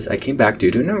she says, "I came back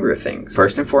due to a number of things.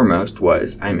 First and foremost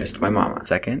was I missed my mama.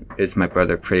 Second is my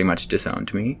brother pretty much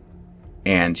disowned me.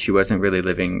 And she wasn't really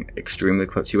living extremely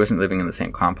close. She wasn't living in the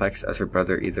same complex as her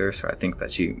brother either. So I think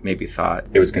that she maybe thought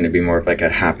it was going to be more of like a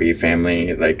happy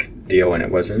family deal, and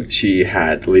it wasn't. She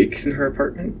had leaks in her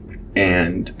apartment.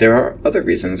 And there are other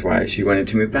reasons why she wanted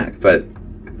to move back. But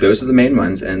those are the main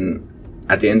ones. And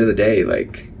at the end of the day,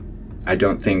 I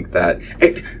don't think that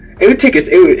it would take us.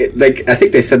 I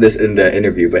think they said this in the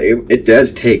interview, but it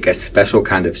does take a special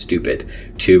kind of stupid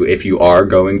to, if you are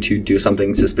going to do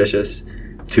something suspicious,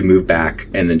 to move back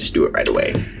and then just do it right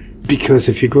away. Because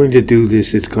if you're going to do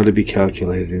this, it's going to be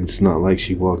calculated. And it's not like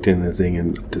she walked in the thing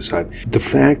and decided. The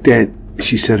fact that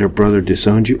she said her brother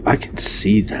disowned you, I can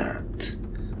see that.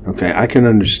 Okay, I can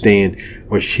understand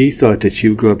where she thought that she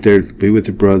would go up there, be with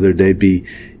her brother. They'd be,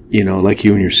 like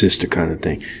you and your sister kind of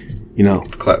thing.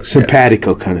 Close,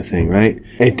 simpatico kind of thing, right?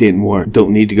 It didn't work.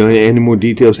 Don't need to go into any more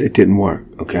details. It didn't work,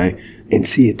 okay? And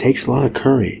see, it takes a lot of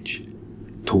courage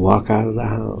to walk out of the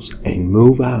house and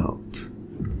move out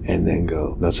and then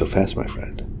go, not so fast, my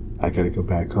friend. I got to go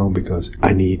back home because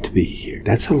I need to be here.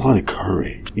 That's a lot of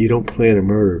courage. You don't plan a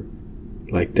murder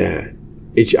like that.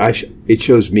 It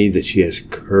shows me that she has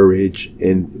courage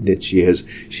and that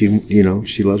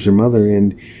she loves her mother,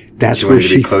 and that's where she,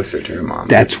 to be closer to her mom.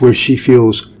 That's where she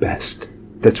feels best.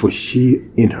 That's where she,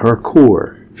 in her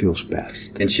core, feels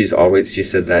best. And she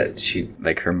said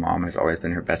that her mom has always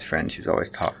been her best friend. She's always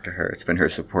talked to her. It's been her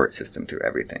support system through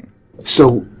everything.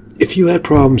 So, if you had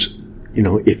problems,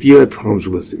 with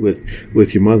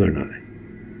your mother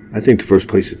and I think the first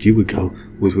place that you would go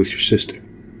was with your sister,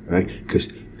 right? Because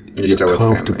you're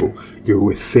comfortable. You're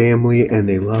with family and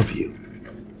they love you.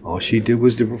 All she did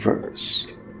was the reverse.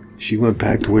 She went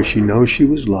back to where she knows she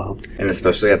was loved. And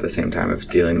especially at the same time of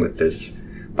dealing with this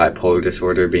bipolar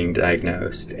disorder being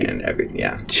diagnosed and everything.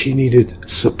 Yeah. She needed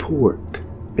support.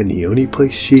 And the only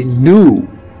place she knew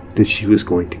that she was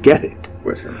going to get it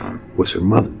Was her mom. Was her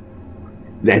mother.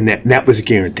 And that was a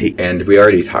guarantee. And we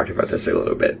already talked about this a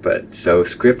little bit, but so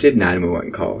scripted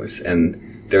 911 calls,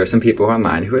 and there are some people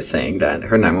online who are saying that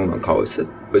her 911 call was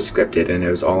scripted and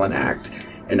it was all an act.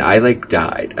 And I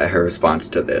died at her response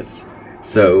to this.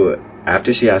 So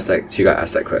after she got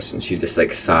asked that question, she just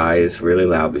sighs really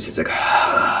loudly. She's like,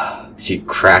 she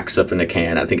cracks open a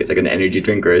can. I think it's an energy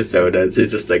drink or a soda. She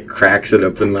just cracks it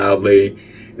open loudly,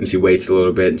 and she waits a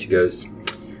little bit and she goes,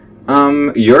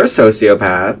 you're a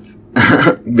sociopath.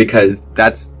 Because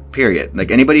that's period.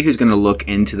 Anybody who's gonna look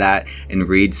into that and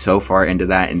read so far into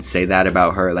that and say that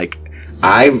about her,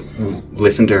 I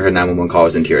listened to her 911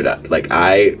 calls and teared up.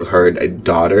 I heard a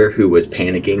daughter who was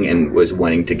panicking and was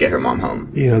wanting to get her mom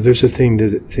home. There's a thing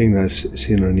that I've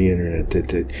seen on the internet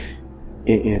that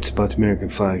it's about the American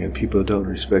flag, and people who don't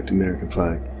respect the American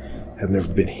flag have never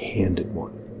been handed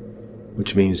one,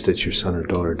 which means that your son or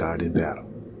daughter died in battle.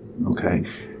 Okay?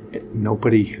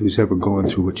 Nobody who's ever gone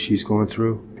through what she's gone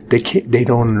through, they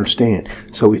don't understand.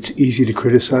 So it's easy to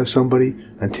criticize somebody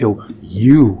until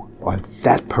you are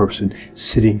that person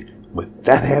sitting with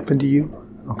that happened to you.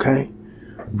 Okay?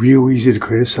 Real easy to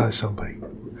criticize somebody.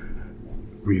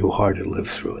 Real hard to live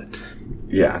through it.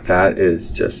 Yeah, that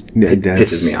is just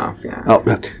pisses me off. Yeah.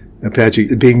 Oh,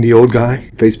 Patrick, being the old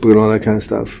guy, Facebook and all that kind of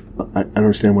stuff, I don't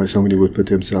understand why somebody would put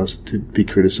themselves to be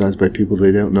criticized by people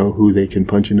they don't know, who they can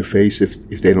punch in the face if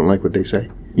they don't like what they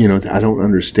say. I don't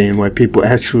understand why people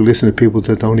actually listen to people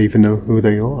that don't even know who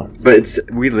they are. But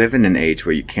we live in an age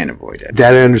where you can't avoid it.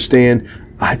 That I understand.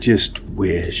 I just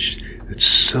wish that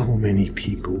so many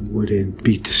people wouldn't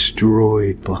be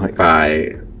destroyed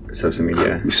by social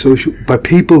media. By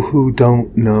people who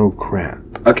don't know crap.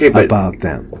 Okay, but about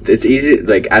them. It's easy,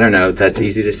 I don't know, that's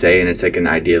easy to say, and it's an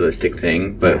idealistic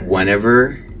thing, but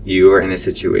whenever you are in a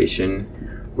situation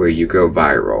where you go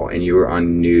viral and you are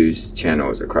on news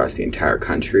channels across the entire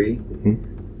country,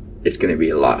 it's going to be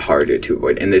a lot harder to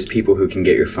avoid. And there's people who can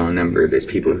get your phone number, there's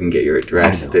people who can get your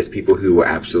address, there's people who will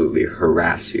absolutely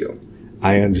harass you.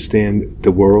 I understand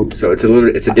the world. So it's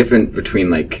a difference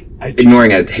between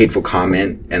ignoring a hateful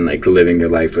comment and living your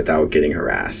life without getting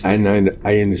harassed. I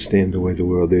understand the way the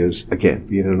world is. Again,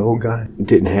 being an old guy, it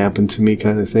didn't happen to me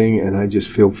kind of thing, and I just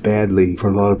feel badly for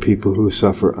a lot of people who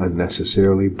suffer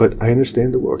unnecessarily, but I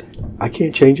understand the world. I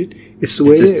can't change it. It's the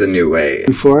way it is. It's just a new way.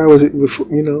 Before, they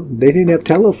didn't have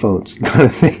telephones kind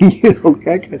of thing,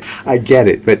 I get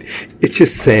it, but it's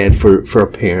just sad for a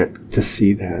parent to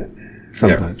see that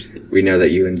sometimes. Yeah. We know that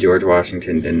you and George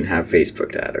Washington didn't have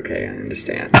Facebook, Dad. Okay, I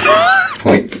understand.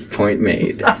 Point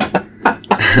made.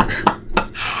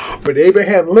 But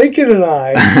Abraham Lincoln and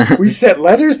I, we sent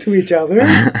letters to each other.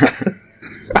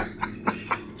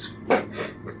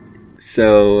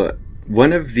 So,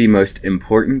 one of the most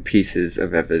important pieces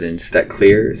of evidence that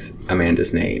clears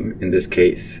Amanda's name in this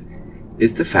case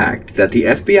is the fact that the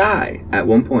FBI at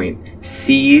one point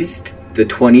seized the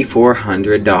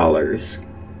 $2,400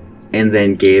 and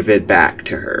then gave it back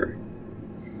to her,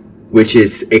 which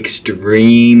is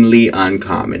extremely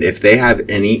uncommon. If they have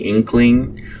any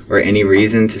inkling or any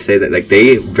reason to say that,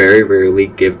 they very rarely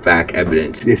give back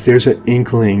evidence. If there's an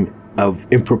inkling of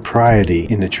impropriety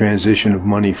in the transition of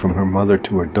money from her mother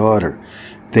to her daughter,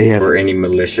 they have or any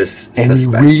malicious any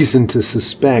reason to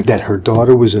suspect that her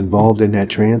daughter was involved in that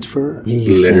transfer.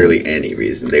 Literally any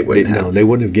reason they wouldn't have. No, they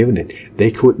wouldn't have given it.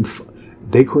 They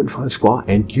couldn't find squat,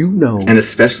 and and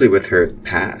especially with her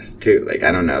past too.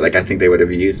 I don't know. I think they would have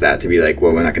used that to be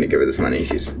well, we're not going to give her this money.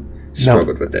 She's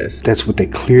struggled with this. That's what they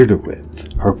cleared her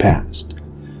with, her past,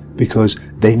 because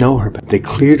they know her. They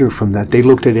cleared her from that. They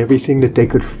looked at everything that they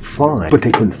could find, but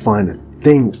they couldn't find a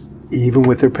thing, even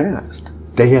with her past.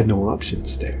 They had no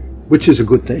options there, which is a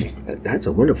good thing. That's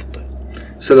a wonderful thing.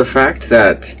 So the fact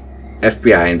that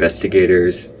FBI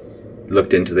investigators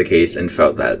looked into the case and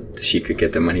felt that she could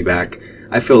get the money back,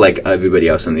 I feel like everybody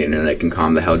else on the internet can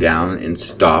calm the hell down and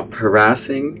stop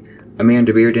harassing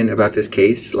Amanda Bearden about this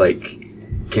case.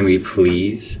 Can we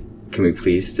please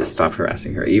just stop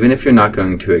harassing her? Even if you're not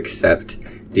going to accept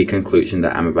the conclusion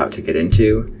that I'm about to get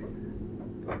into,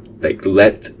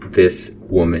 let this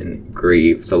woman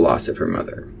grieve the loss of her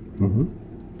mother.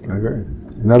 I agree.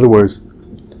 In other words,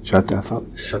 shut the fuck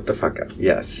up. Shut the fuck up.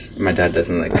 Yes. My dad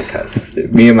doesn't like to cuss.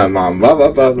 Me and my mom, blah,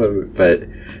 blah, blah, blah, but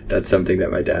that's something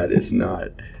that my dad is not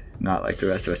like the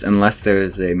rest of us, unless there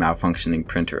is a malfunctioning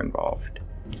printer involved.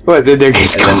 Well, then it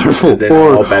gets colorful,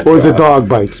 or the dog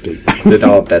bites me. Then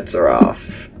all bets are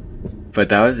off. But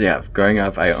that was, growing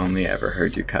up, I only ever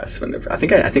heard you cuss. I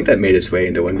think that made its way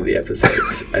into one of the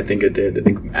episodes. I think it did. I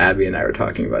think Abby and I were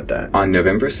talking about that. On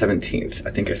November 17th,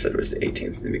 I think I said it was the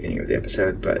 18th in the beginning of the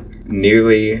episode, but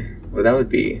that would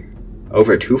be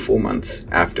over 2 full months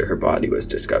after her body was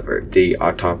discovered, the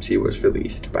autopsy was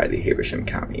released by the Habersham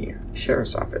County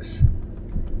Sheriff's Office.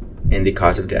 And the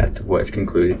cause of death was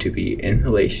concluded to be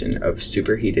inhalation of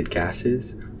superheated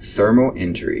gases, thermal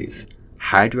injuries,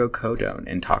 hydrocodone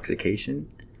intoxication,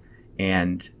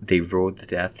 and they ruled the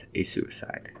death a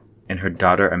suicide. And her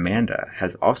daughter Amanda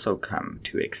has also come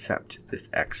to accept this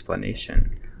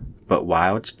explanation, but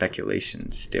wild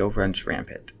speculation still runs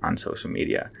rampant on social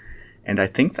media. And I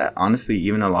think that honestly,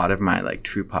 even a lot of my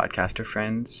true podcaster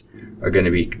friends are going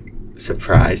to be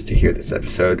surprised to hear this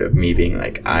episode of me being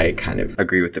I kind of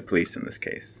agree with the police in this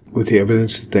case. With the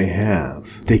evidence that they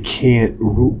have, they can't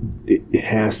rule. It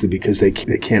has to, because they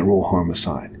can't rule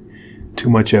homicide.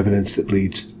 Too much evidence that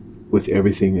leads with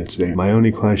everything that's there. My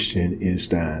only question is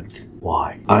that,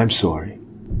 why? I'm sorry.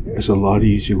 There's a lot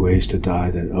easier ways to die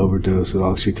than overdose with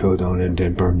oxycodone and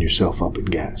then burn yourself up in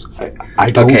gas. I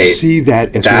don't see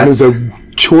that as one of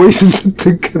the choices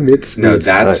to commit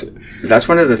suicide. No, that's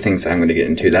one of the things I'm going to get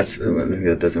into. That's something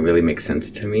that doesn't really make sense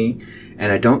to me.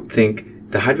 And I don't think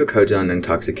the hydrocodone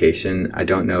intoxication, I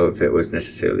don't know if it was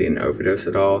necessarily an overdose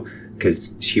at all,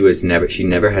 because she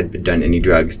never had done any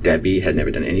drugs. Debbie had never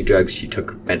done any drugs. She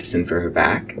took medicine for her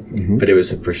back, but it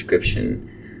was a prescription.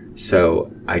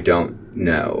 So I don't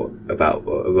know about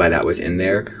why that was in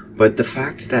there. But the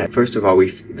fact that, first of all,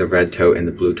 the red tote and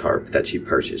the blue tarp that she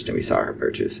purchased, and we saw her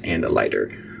purchase, and a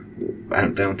lighter. I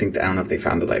don't know if they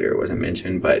found the lighter. It wasn't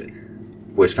mentioned, but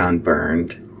was found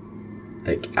burned.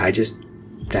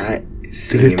 That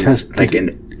seems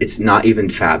it's not even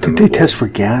fathomable. Did they test for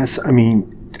gas? I mean,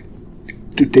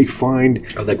 did they find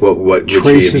what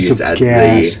traces of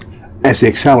gas as the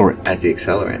accelerant? As the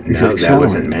accelerant? No, that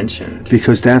wasn't mentioned.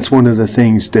 Because that's one of the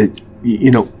things that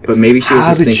But maybe she was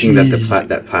just thinking that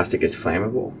that plastic is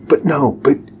flammable. But no,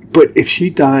 but if she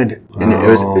died, and it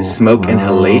was smoke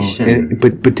inhalation.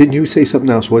 But didn't you say something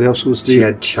else? What else was there? She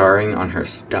had charring on her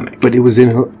stomach. But it was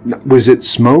was it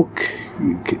smoke?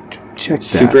 You could check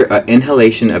that.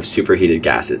 Inhalation of superheated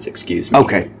gases. Excuse me.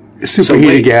 Okay.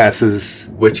 Superheated gases,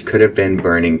 which could have been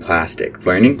burning plastic.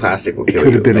 Burning plastic will kill you. It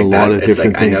could have been a lot of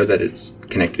different things. I know that it's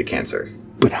connected to cancer.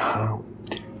 But how?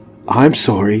 I'm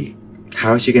sorry.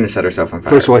 How is she going to set herself on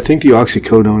fire? First of all, I think the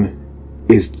oxycodone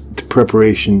is the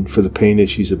preparation for the pain that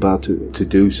she's about to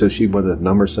do. So she wanted to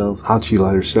numb herself. How'd she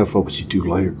light herself up? Would she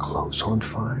light her clothes on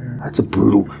fire? That's a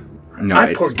brutal. No,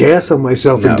 I'd pour gas on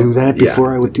myself and do that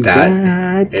before I would do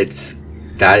that.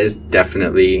 That is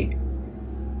definitely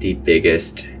the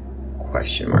biggest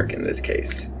question mark in this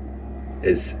case.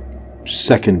 Is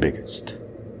second biggest.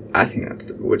 I think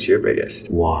what's your biggest?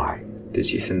 Why? Did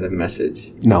she send the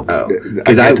message? No.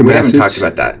 Because we haven't talked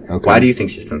about that. Okay. Why do you think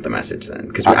she sent the message then?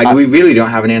 Because we really don't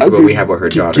have an answer, but we have what her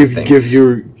daughter thinks.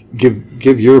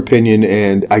 Give your opinion,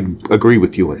 and I agree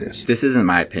with you on this. This isn't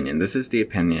my opinion. This is the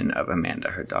opinion of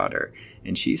Amanda, her daughter.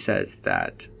 And she says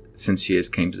that since she has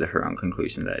came to her own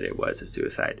conclusion that it was a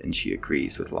suicide, and she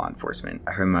agrees with law enforcement,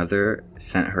 her mother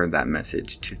sent her that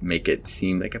message to make it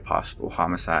seem like a possible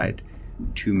homicide,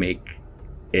 to make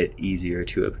it easier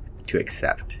to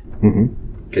accept.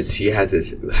 Because she has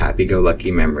this happy-go-lucky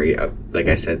memory of, like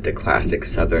I said, the classic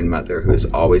Southern mother who's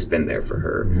always been there for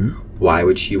her. Why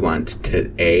would she want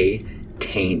to, A,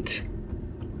 taint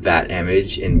that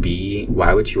image, and B,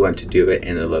 why would she want to do it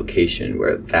in a location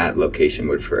where that location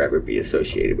would forever be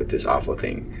associated with this awful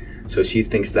thing? So she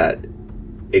thinks that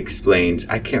explains,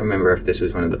 I can't remember if this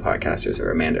was one of the podcasters or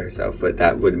Amanda herself, but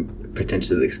that would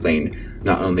potentially explain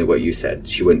not only what you said,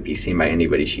 she wouldn't be seen by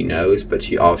anybody she knows, but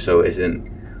she also isn't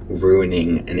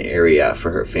ruining an area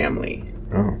for her family.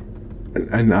 Oh,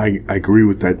 and I agree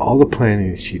with that. All the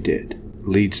planning that she did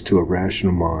leads to a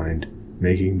rational mind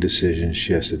making decisions.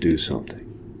 She has to do something.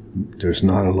 There's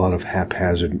not a lot of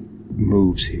haphazard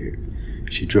moves here.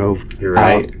 She drove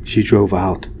out. She drove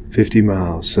out 50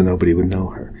 miles so nobody would know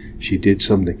her. She did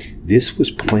something. This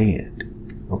was planned.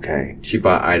 Okay. She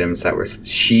bought items,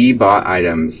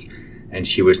 and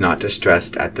she was not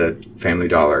distressed at the Family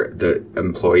Dollar. The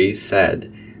employees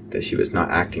said that she was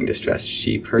not acting distressed.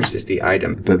 She purchased the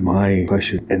item. But my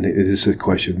question, and it is a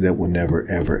question that will never,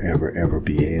 ever, ever, ever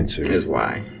be answered, is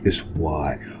why.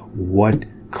 What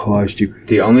caused you?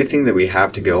 The only thing that we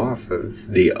have to go off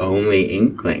of, the only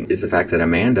inkling, is the fact that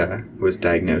Amanda was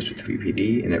diagnosed with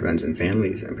PPD and it runs in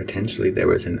families, and potentially there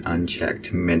was an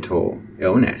unchecked mental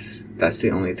illness. That's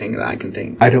the only thing that I can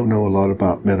think. I don't know a lot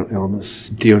about mental illness.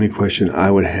 The only question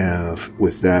I would have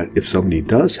with that, if somebody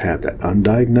does have that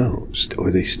undiagnosed,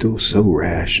 are they still so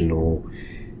rational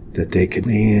that they can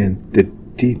plan the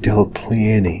detailed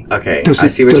planning? Okay, I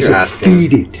see what you're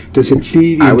asking. Does it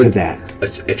feed into that?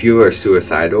 If you are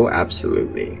suicidal,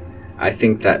 absolutely. I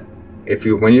think that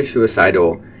when you're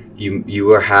suicidal,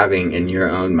 you are having in your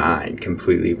own mind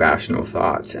completely rational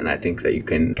thoughts, and I think that you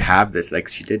can have this like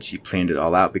she did. She planned it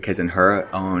all out because in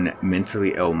her own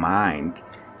mentally ill mind,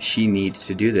 she needs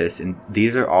to do this, and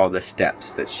these are all the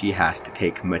steps that she has to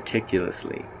take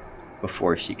meticulously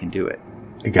before she can do it.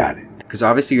 I got it. Because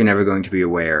obviously you're never going to be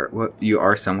aware. Well, you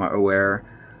are somewhat aware,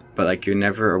 but like you're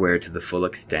never aware to the full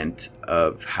extent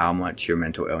of how much your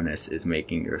mental illness is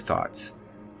making your thoughts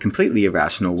completely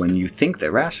irrational when you think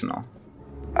they're rational.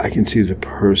 I can see the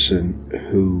person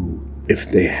who,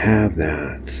 if they have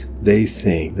that, they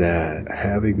think that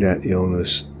having that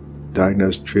illness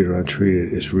diagnosed, treated, or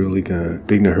untreated is really going to,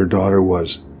 being that her daughter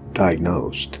was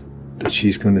diagnosed, that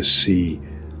she's going to see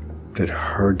that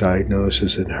her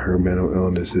diagnosis and her mental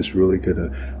illness is really going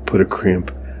to put a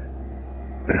crimp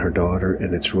in her daughter,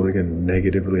 and it's really going to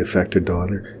negatively affect her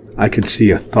daughter. I could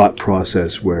see a thought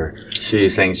process where... So you're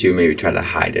saying she would maybe try to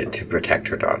hide it to protect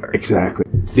her daughter. Exactly.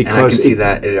 Because and I can see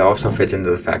that it also fits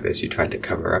into the fact that she tried to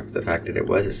cover up the fact that it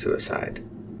was a suicide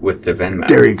with the Venmo.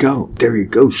 There you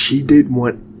go. She didn't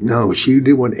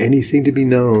want anything to be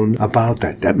known about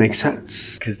that. That makes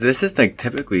sense. Because this is like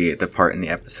typically the part in the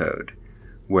episode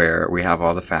where we have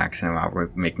all the facts and we're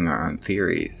making our own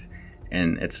theories.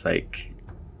 And it's like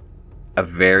a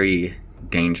very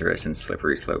dangerous and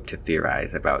slippery slope to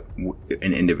theorize about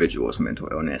an individual's mental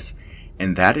illness.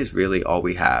 And that is really all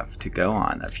we have to go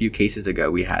on. A few cases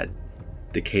ago, we had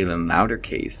the Kaylin Lauder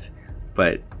case,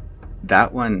 but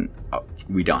that one,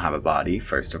 we don't have a body,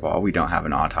 first of all. We don't have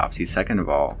an autopsy, second of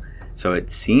all. So it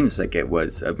seems like it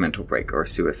was a mental break or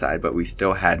suicide, but we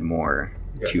still had more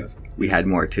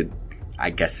to, I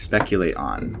guess, speculate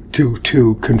on.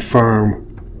 To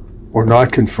confirm or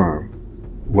not confirm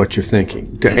what you're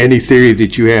thinking. Any theory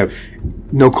that you have,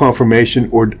 no confirmation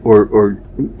or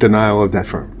denial of that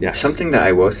firm. Yeah. Something that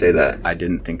I will say that I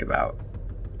didn't think about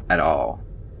at all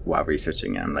while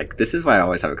researching it. I'm like, this is why I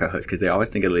always have a co-host, because they always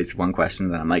think at least one question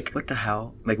that I'm like, what the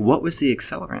hell? Like, what was the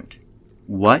accelerant?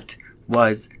 What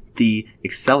was the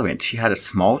accelerant? She had a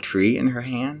small tree in her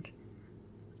hand,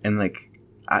 and like,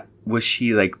 was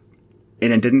she like,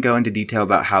 and it didn't go into detail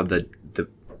about how the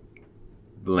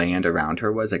land around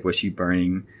her was. Like, was she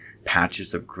burning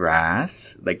patches of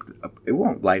grass? Like, it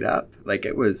won't light up. Like,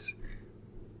 it was,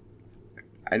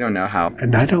 I don't know how.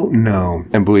 And I don't know,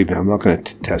 and believe me, I'm not going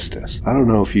to test this. I don't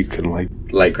know if you can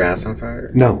light grass on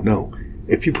fire. No.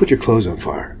 If you put your clothes on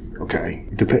fire, okay.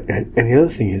 And the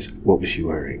other thing is, what was she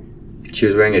wearing? She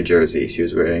was wearing a jersey. She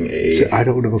was wearing a... So I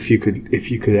don't know if you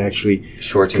could actually...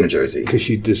 Shorts and a jersey. Because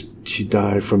she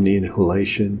died from the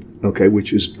inhalation, okay,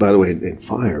 which is, by the way, in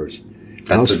fires.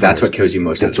 That's what kills you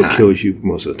most of the time. That's what kills you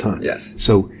most of the time. Yes.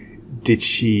 So, did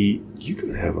she... You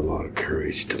could have a lot of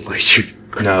courage to light your...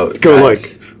 No.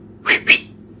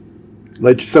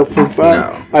 Light yourself on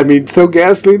fire? No. I mean, throw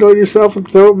gasoline on yourself and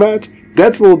throw a match?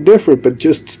 That's a little different, but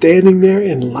just standing there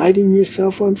and lighting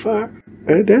yourself on fire?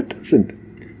 That doesn't...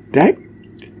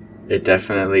 It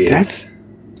definitely is.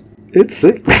 It's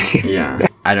sick. Yeah.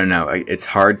 I don't know. It's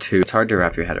hard to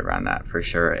wrap your head around that for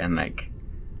sure. And like,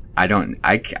 I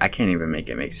can't even make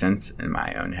it make sense in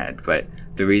my own head. But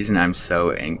the reason I'm so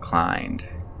inclined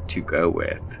to go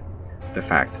with the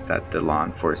fact that the law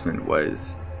enforcement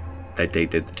that they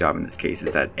did the job in this case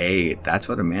is that A, that's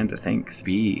what Amanda thinks.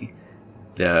 B,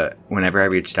 whenever I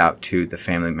reached out to the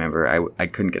family member, I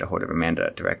couldn't get a hold of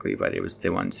Amanda directly, but it was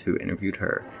the ones who interviewed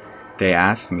her. They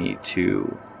asked me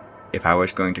to, if I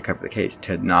was going to cover the case,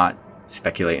 to not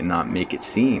speculate and not make it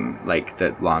seem like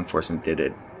that law enforcement did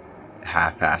a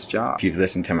half-assed job. If you've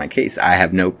listened to my case, I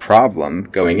have no problem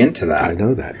going into that. I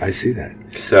know that. I see that.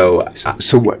 So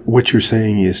what you're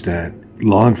saying is that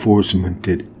law enforcement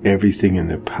did everything in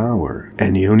their power,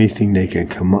 and the only thing they can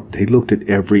come up, they looked at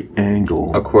every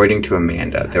angle. According to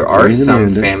Amanda, there are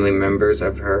some family members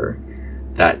of her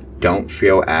that don't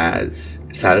feel as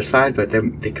satisfied, but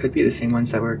they could be the same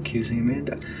ones that were accusing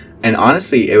Amanda. And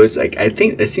honestly, it was like, I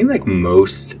think it seemed like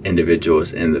most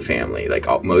individuals in the family, like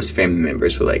most family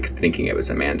members were like thinking it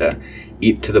was Amanda,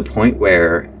 to the point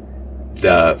where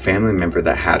the family member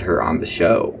that had her on the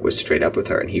show was straight up with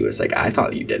her, and he was like, I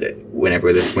thought you did it.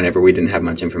 Whenever we didn't have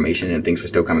much information and things were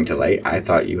still coming to light, I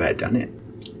thought you had done it.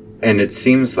 And it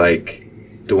seems like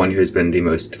the one who's been the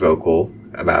most vocal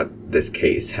about this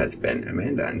case has been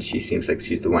Amanda, and she seems like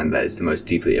she's the one that is the most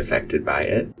deeply affected by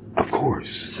it. Of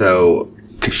course. So,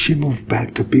 because she moved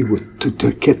back to be with,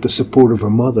 to get the support of her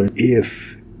mother.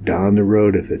 If down the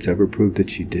road, if it's ever proved that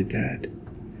she did that,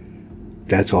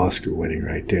 that's Oscar winning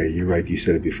right there. You're right. You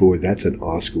said it before. That's an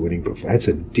Oscar winning performance.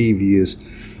 That's a devious.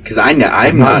 Because I'm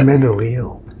not mentally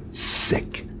ill.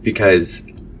 Sick. Because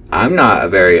I'm not a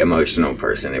very emotional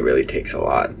person. It really takes a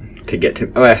lot to get to.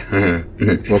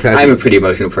 Okay. I'm a pretty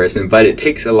emotional person, but it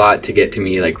takes a lot to get to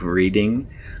me. Like reading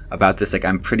about this, like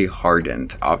I'm pretty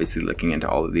hardened. Obviously, looking into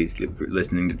all of these,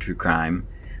 listening to true crime,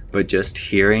 but just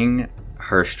hearing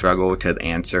her struggle to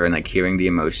answer and like hearing the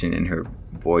emotion in her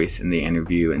voice in the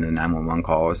interview and the 911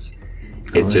 calls,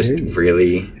 it just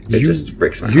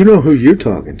breaks my heart. You know who you're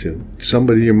talking to.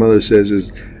 Somebody your mother says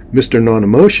is Mr.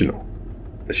 Non-Emotional.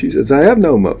 She says, I have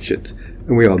no emotions.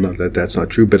 And we all know that that's not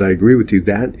true, but I agree with you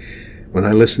that when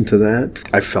I listened to that,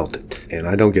 I felt it. And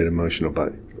I don't get emotional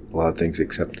about a lot of things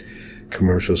except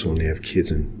commercials when they have kids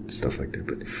and stuff like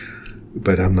that.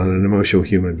 But I'm not an emotional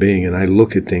human being, and I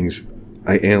look at things,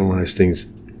 I analyze things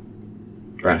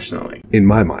rationally in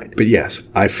my mind. But yes,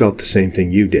 I felt the same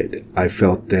thing you did. I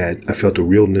felt the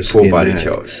realness full in body that.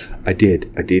 chills. I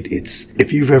did. It's,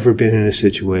 if you've ever been in a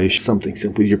situation, something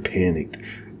simple, you're panicked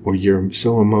or you're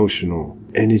so emotional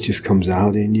and it just comes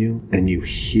out in you and you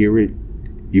hear it,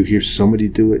 you hear somebody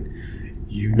do it,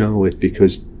 you know it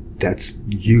because that's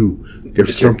you. There's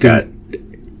it's something,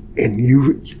 and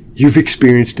you've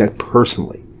experienced that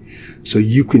personally. So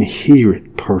you can hear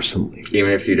it personally,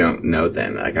 even if you don't know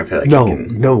them. Like I feel like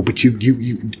no, but you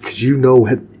because you know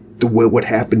what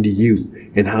happened to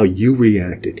you and how you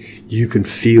reacted. You can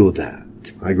feel that.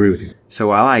 I agree with you. So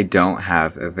while I don't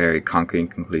have a very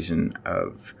concrete conclusion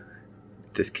of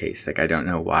this case, like I don't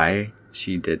know why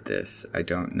she did this. I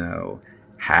don't know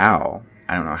how.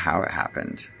 I don't know how it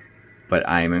happened, but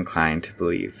I am inclined to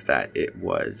believe that it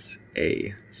was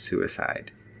a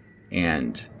suicide.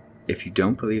 And if you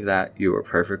don't believe that, you are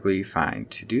perfectly fine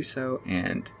to do so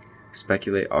and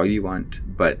speculate all you want,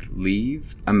 but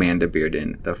leave Amanda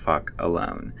Bearden the fuck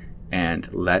alone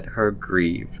and let her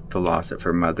grieve the loss of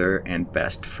her mother and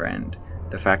best friend.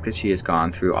 The fact that she has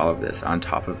gone through all of this on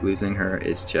top of losing her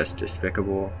is just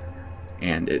despicable,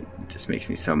 and it just makes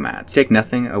me so mad. Take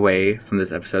nothing away from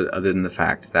this episode other than the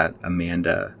fact that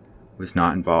Amanda was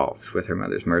not involved with her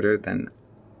mother's murder, then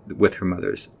with her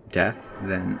mother's death,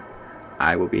 then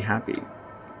I will be happy,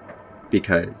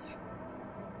 because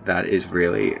that is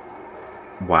really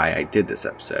why I did this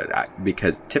episode.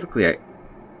 Because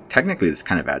technically this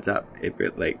kind of adds up. It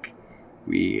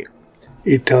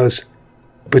does,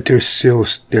 but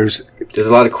there's a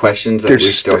lot of questions that we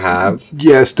still have.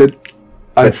 Yes, that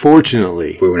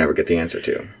unfortunately we will never get the answer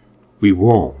to. We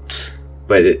won't.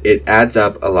 But it adds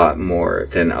up a lot more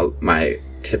than my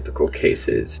typical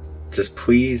cases. Just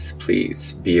please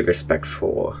be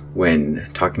respectful when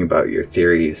talking about your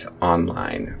theories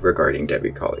online regarding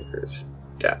Debbie Collier's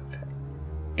death.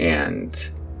 And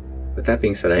with that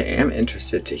being said, I am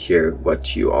interested to hear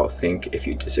what you all think. If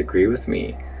you disagree with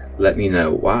me, let me know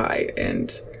why.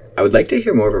 And I would like to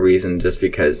hear more of a reason, just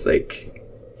because,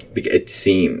 it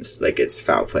seems like it's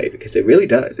foul play, because it really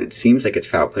does. It seems like it's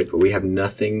foul play, but we have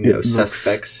nothing, no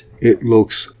suspects.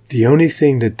 The only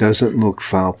thing that doesn't look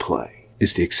foul play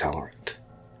is the accelerant.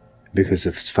 Because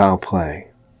if it's foul play,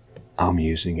 I'm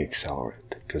using accelerant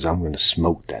because I'm going to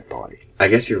smoke that body. I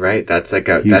guess you're right. That's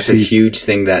a huge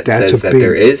thing that says that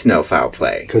there is no foul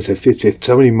play. Because if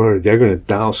somebody murdered, they're going to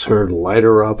douse her, light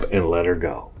her up, and let her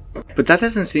go. But that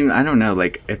doesn't seem, I don't know,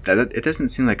 it doesn't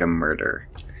seem like a murder.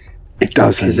 It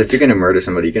doesn't. Because if you're going to murder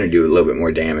somebody, you're going to do a little bit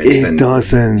more damage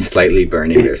than slightly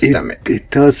burning their stomach.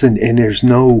 It doesn't, and there's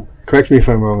no, correct me if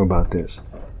I'm wrong about this,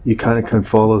 you kind of can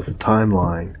follow the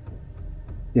timeline.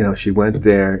 You know, she went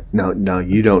there. Now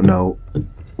you don't know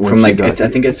when I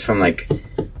think it's from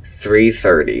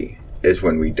 3:30 is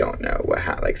when we don't know what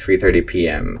happened. 3:30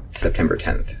 p.m. September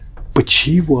 10th. But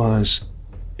she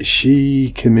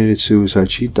committed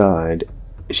suicide. She died.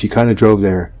 She kind of drove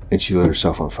there and she lit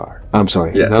herself on fire. I'm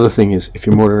sorry. Yes. Another thing is, if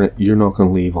you're murdering, you're not going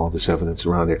to leave all this evidence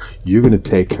around there. You're going to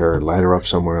take her, light her up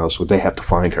somewhere else where they have to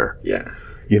find her. Yeah.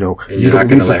 You know, and you're not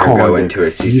going to let her go into a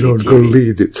CCTV. You're not going to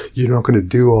leave it. You're not going to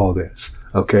do all this.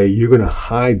 Okay? You're going to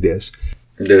hide this.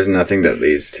 There's nothing that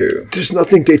leads to. There's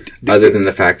nothing that. Other than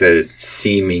the fact that it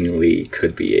seemingly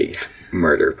could be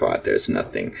murder plot. There's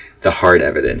nothing. The hard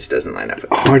evidence doesn't line up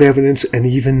with hard evidence, and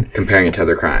even comparing it to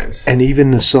other crimes. And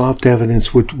even the soft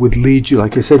evidence would lead you,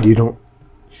 like I said, you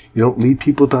don't lead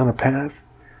people down a path.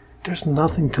 There's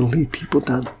nothing to lead people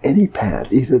down any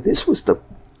path. Either this was a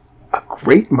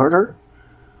great murder,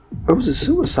 or it was a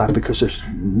suicide, because there's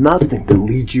nothing to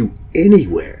lead you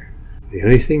anywhere. The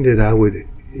only thing that I would,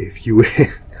 if you would,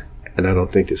 and I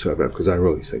don't think this would happen, because I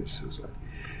really think it's suicide.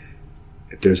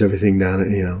 If there's everything down,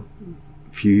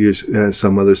 a few years,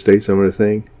 some other state, some other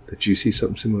thing, that you see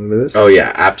something similar to this? Oh,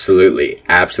 yeah, absolutely.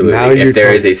 Absolutely. If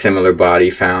there is a similar body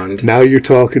found. Now you're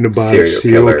talking about a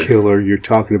serial killer. You're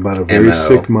talking about a very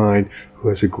sick mind who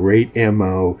has a great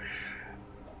MO,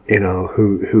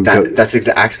 who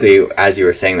actually, as you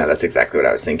were saying that's exactly what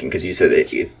I was thinking, because you said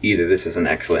that either this was an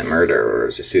excellent murder or it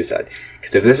was a suicide.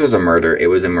 Because if this was a murder, it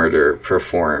was a murder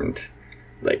performed,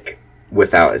 like,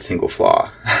 without a single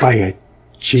flaw. By a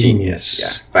genius.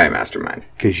 Yeah, by a mastermind.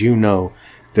 Because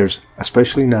there's,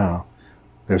 especially now,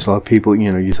 there's a lot of people,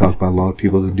 you talk about a lot of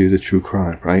people that do the true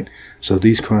crime, right? So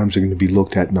these crimes are going to be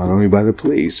looked at not only by the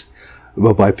police,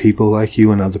 but by people like you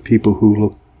and other people who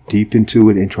look deep into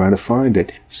it and try to find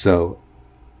it. So,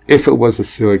 if it was a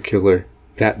serial killer,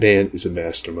 that man is a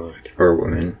mastermind. Or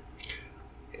woman.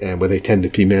 But they tend to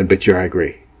be men, but I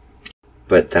agree.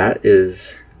 But that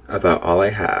is about all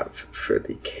I have for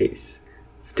the case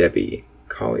of Debbie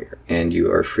Collier, and you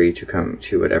are free to come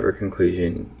to whatever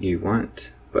conclusion you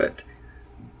want, but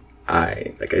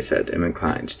I, like I said, am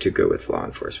inclined to go with law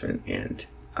enforcement and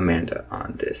Amanda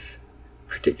on this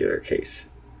particular case,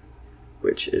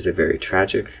 which is a very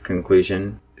tragic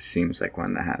conclusion. Seems like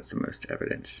one that has the most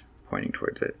evidence pointing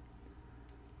towards it.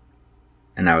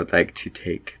 And I would like to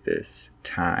take this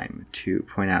time to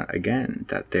point out again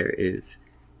that there is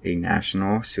a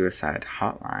national suicide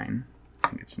hotline. I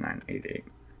think it's 988.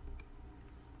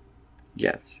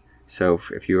 Yes. So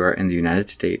if you are in the United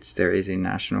States, there is a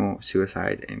National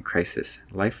Suicide and Crisis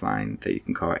Lifeline that you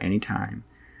can call at any time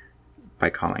by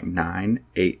calling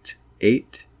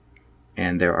 988.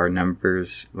 And there are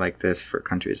numbers like this for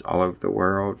countries all over the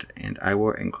world, and I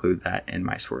will include that in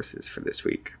my sources for this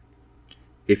week.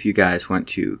 If you guys want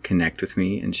to connect with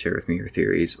me and share with me your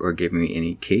theories or give me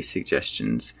any case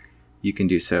suggestions, you can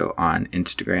do so on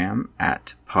Instagram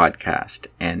at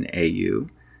podcastNAU.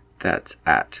 That's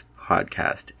at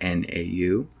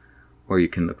podcastNAU. Or you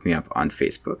can look me up on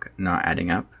Facebook, Not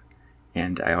Adding Up.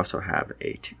 And I also have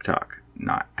a TikTok,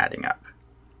 Not Adding Up.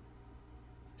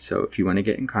 So if you want to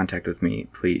get in contact with me,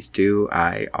 please do.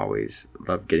 I always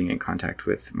love getting in contact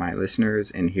with my listeners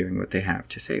and hearing what they have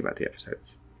to say about the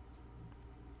episodes.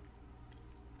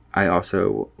 I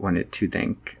also wanted to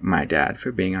thank my dad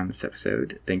for being on this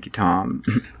episode. Thank you, Tom.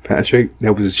 Patrick,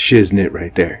 that was shiznit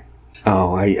right there.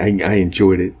 Oh, I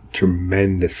enjoyed it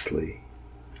tremendously.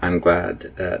 I'm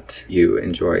glad that you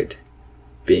enjoyed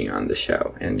being on the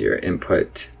show, and your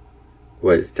input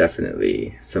was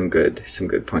definitely some good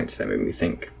points that made me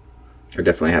think. I'll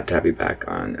definitely have to have you back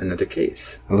on another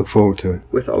case. I look forward to it.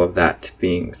 With all of that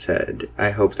being said, I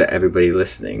hope that everybody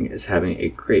listening is having a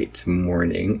great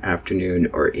morning, afternoon,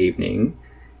 or evening,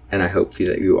 and I hope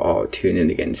that you all tune in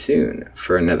again soon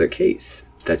for another case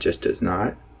that just does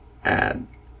not add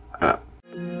up.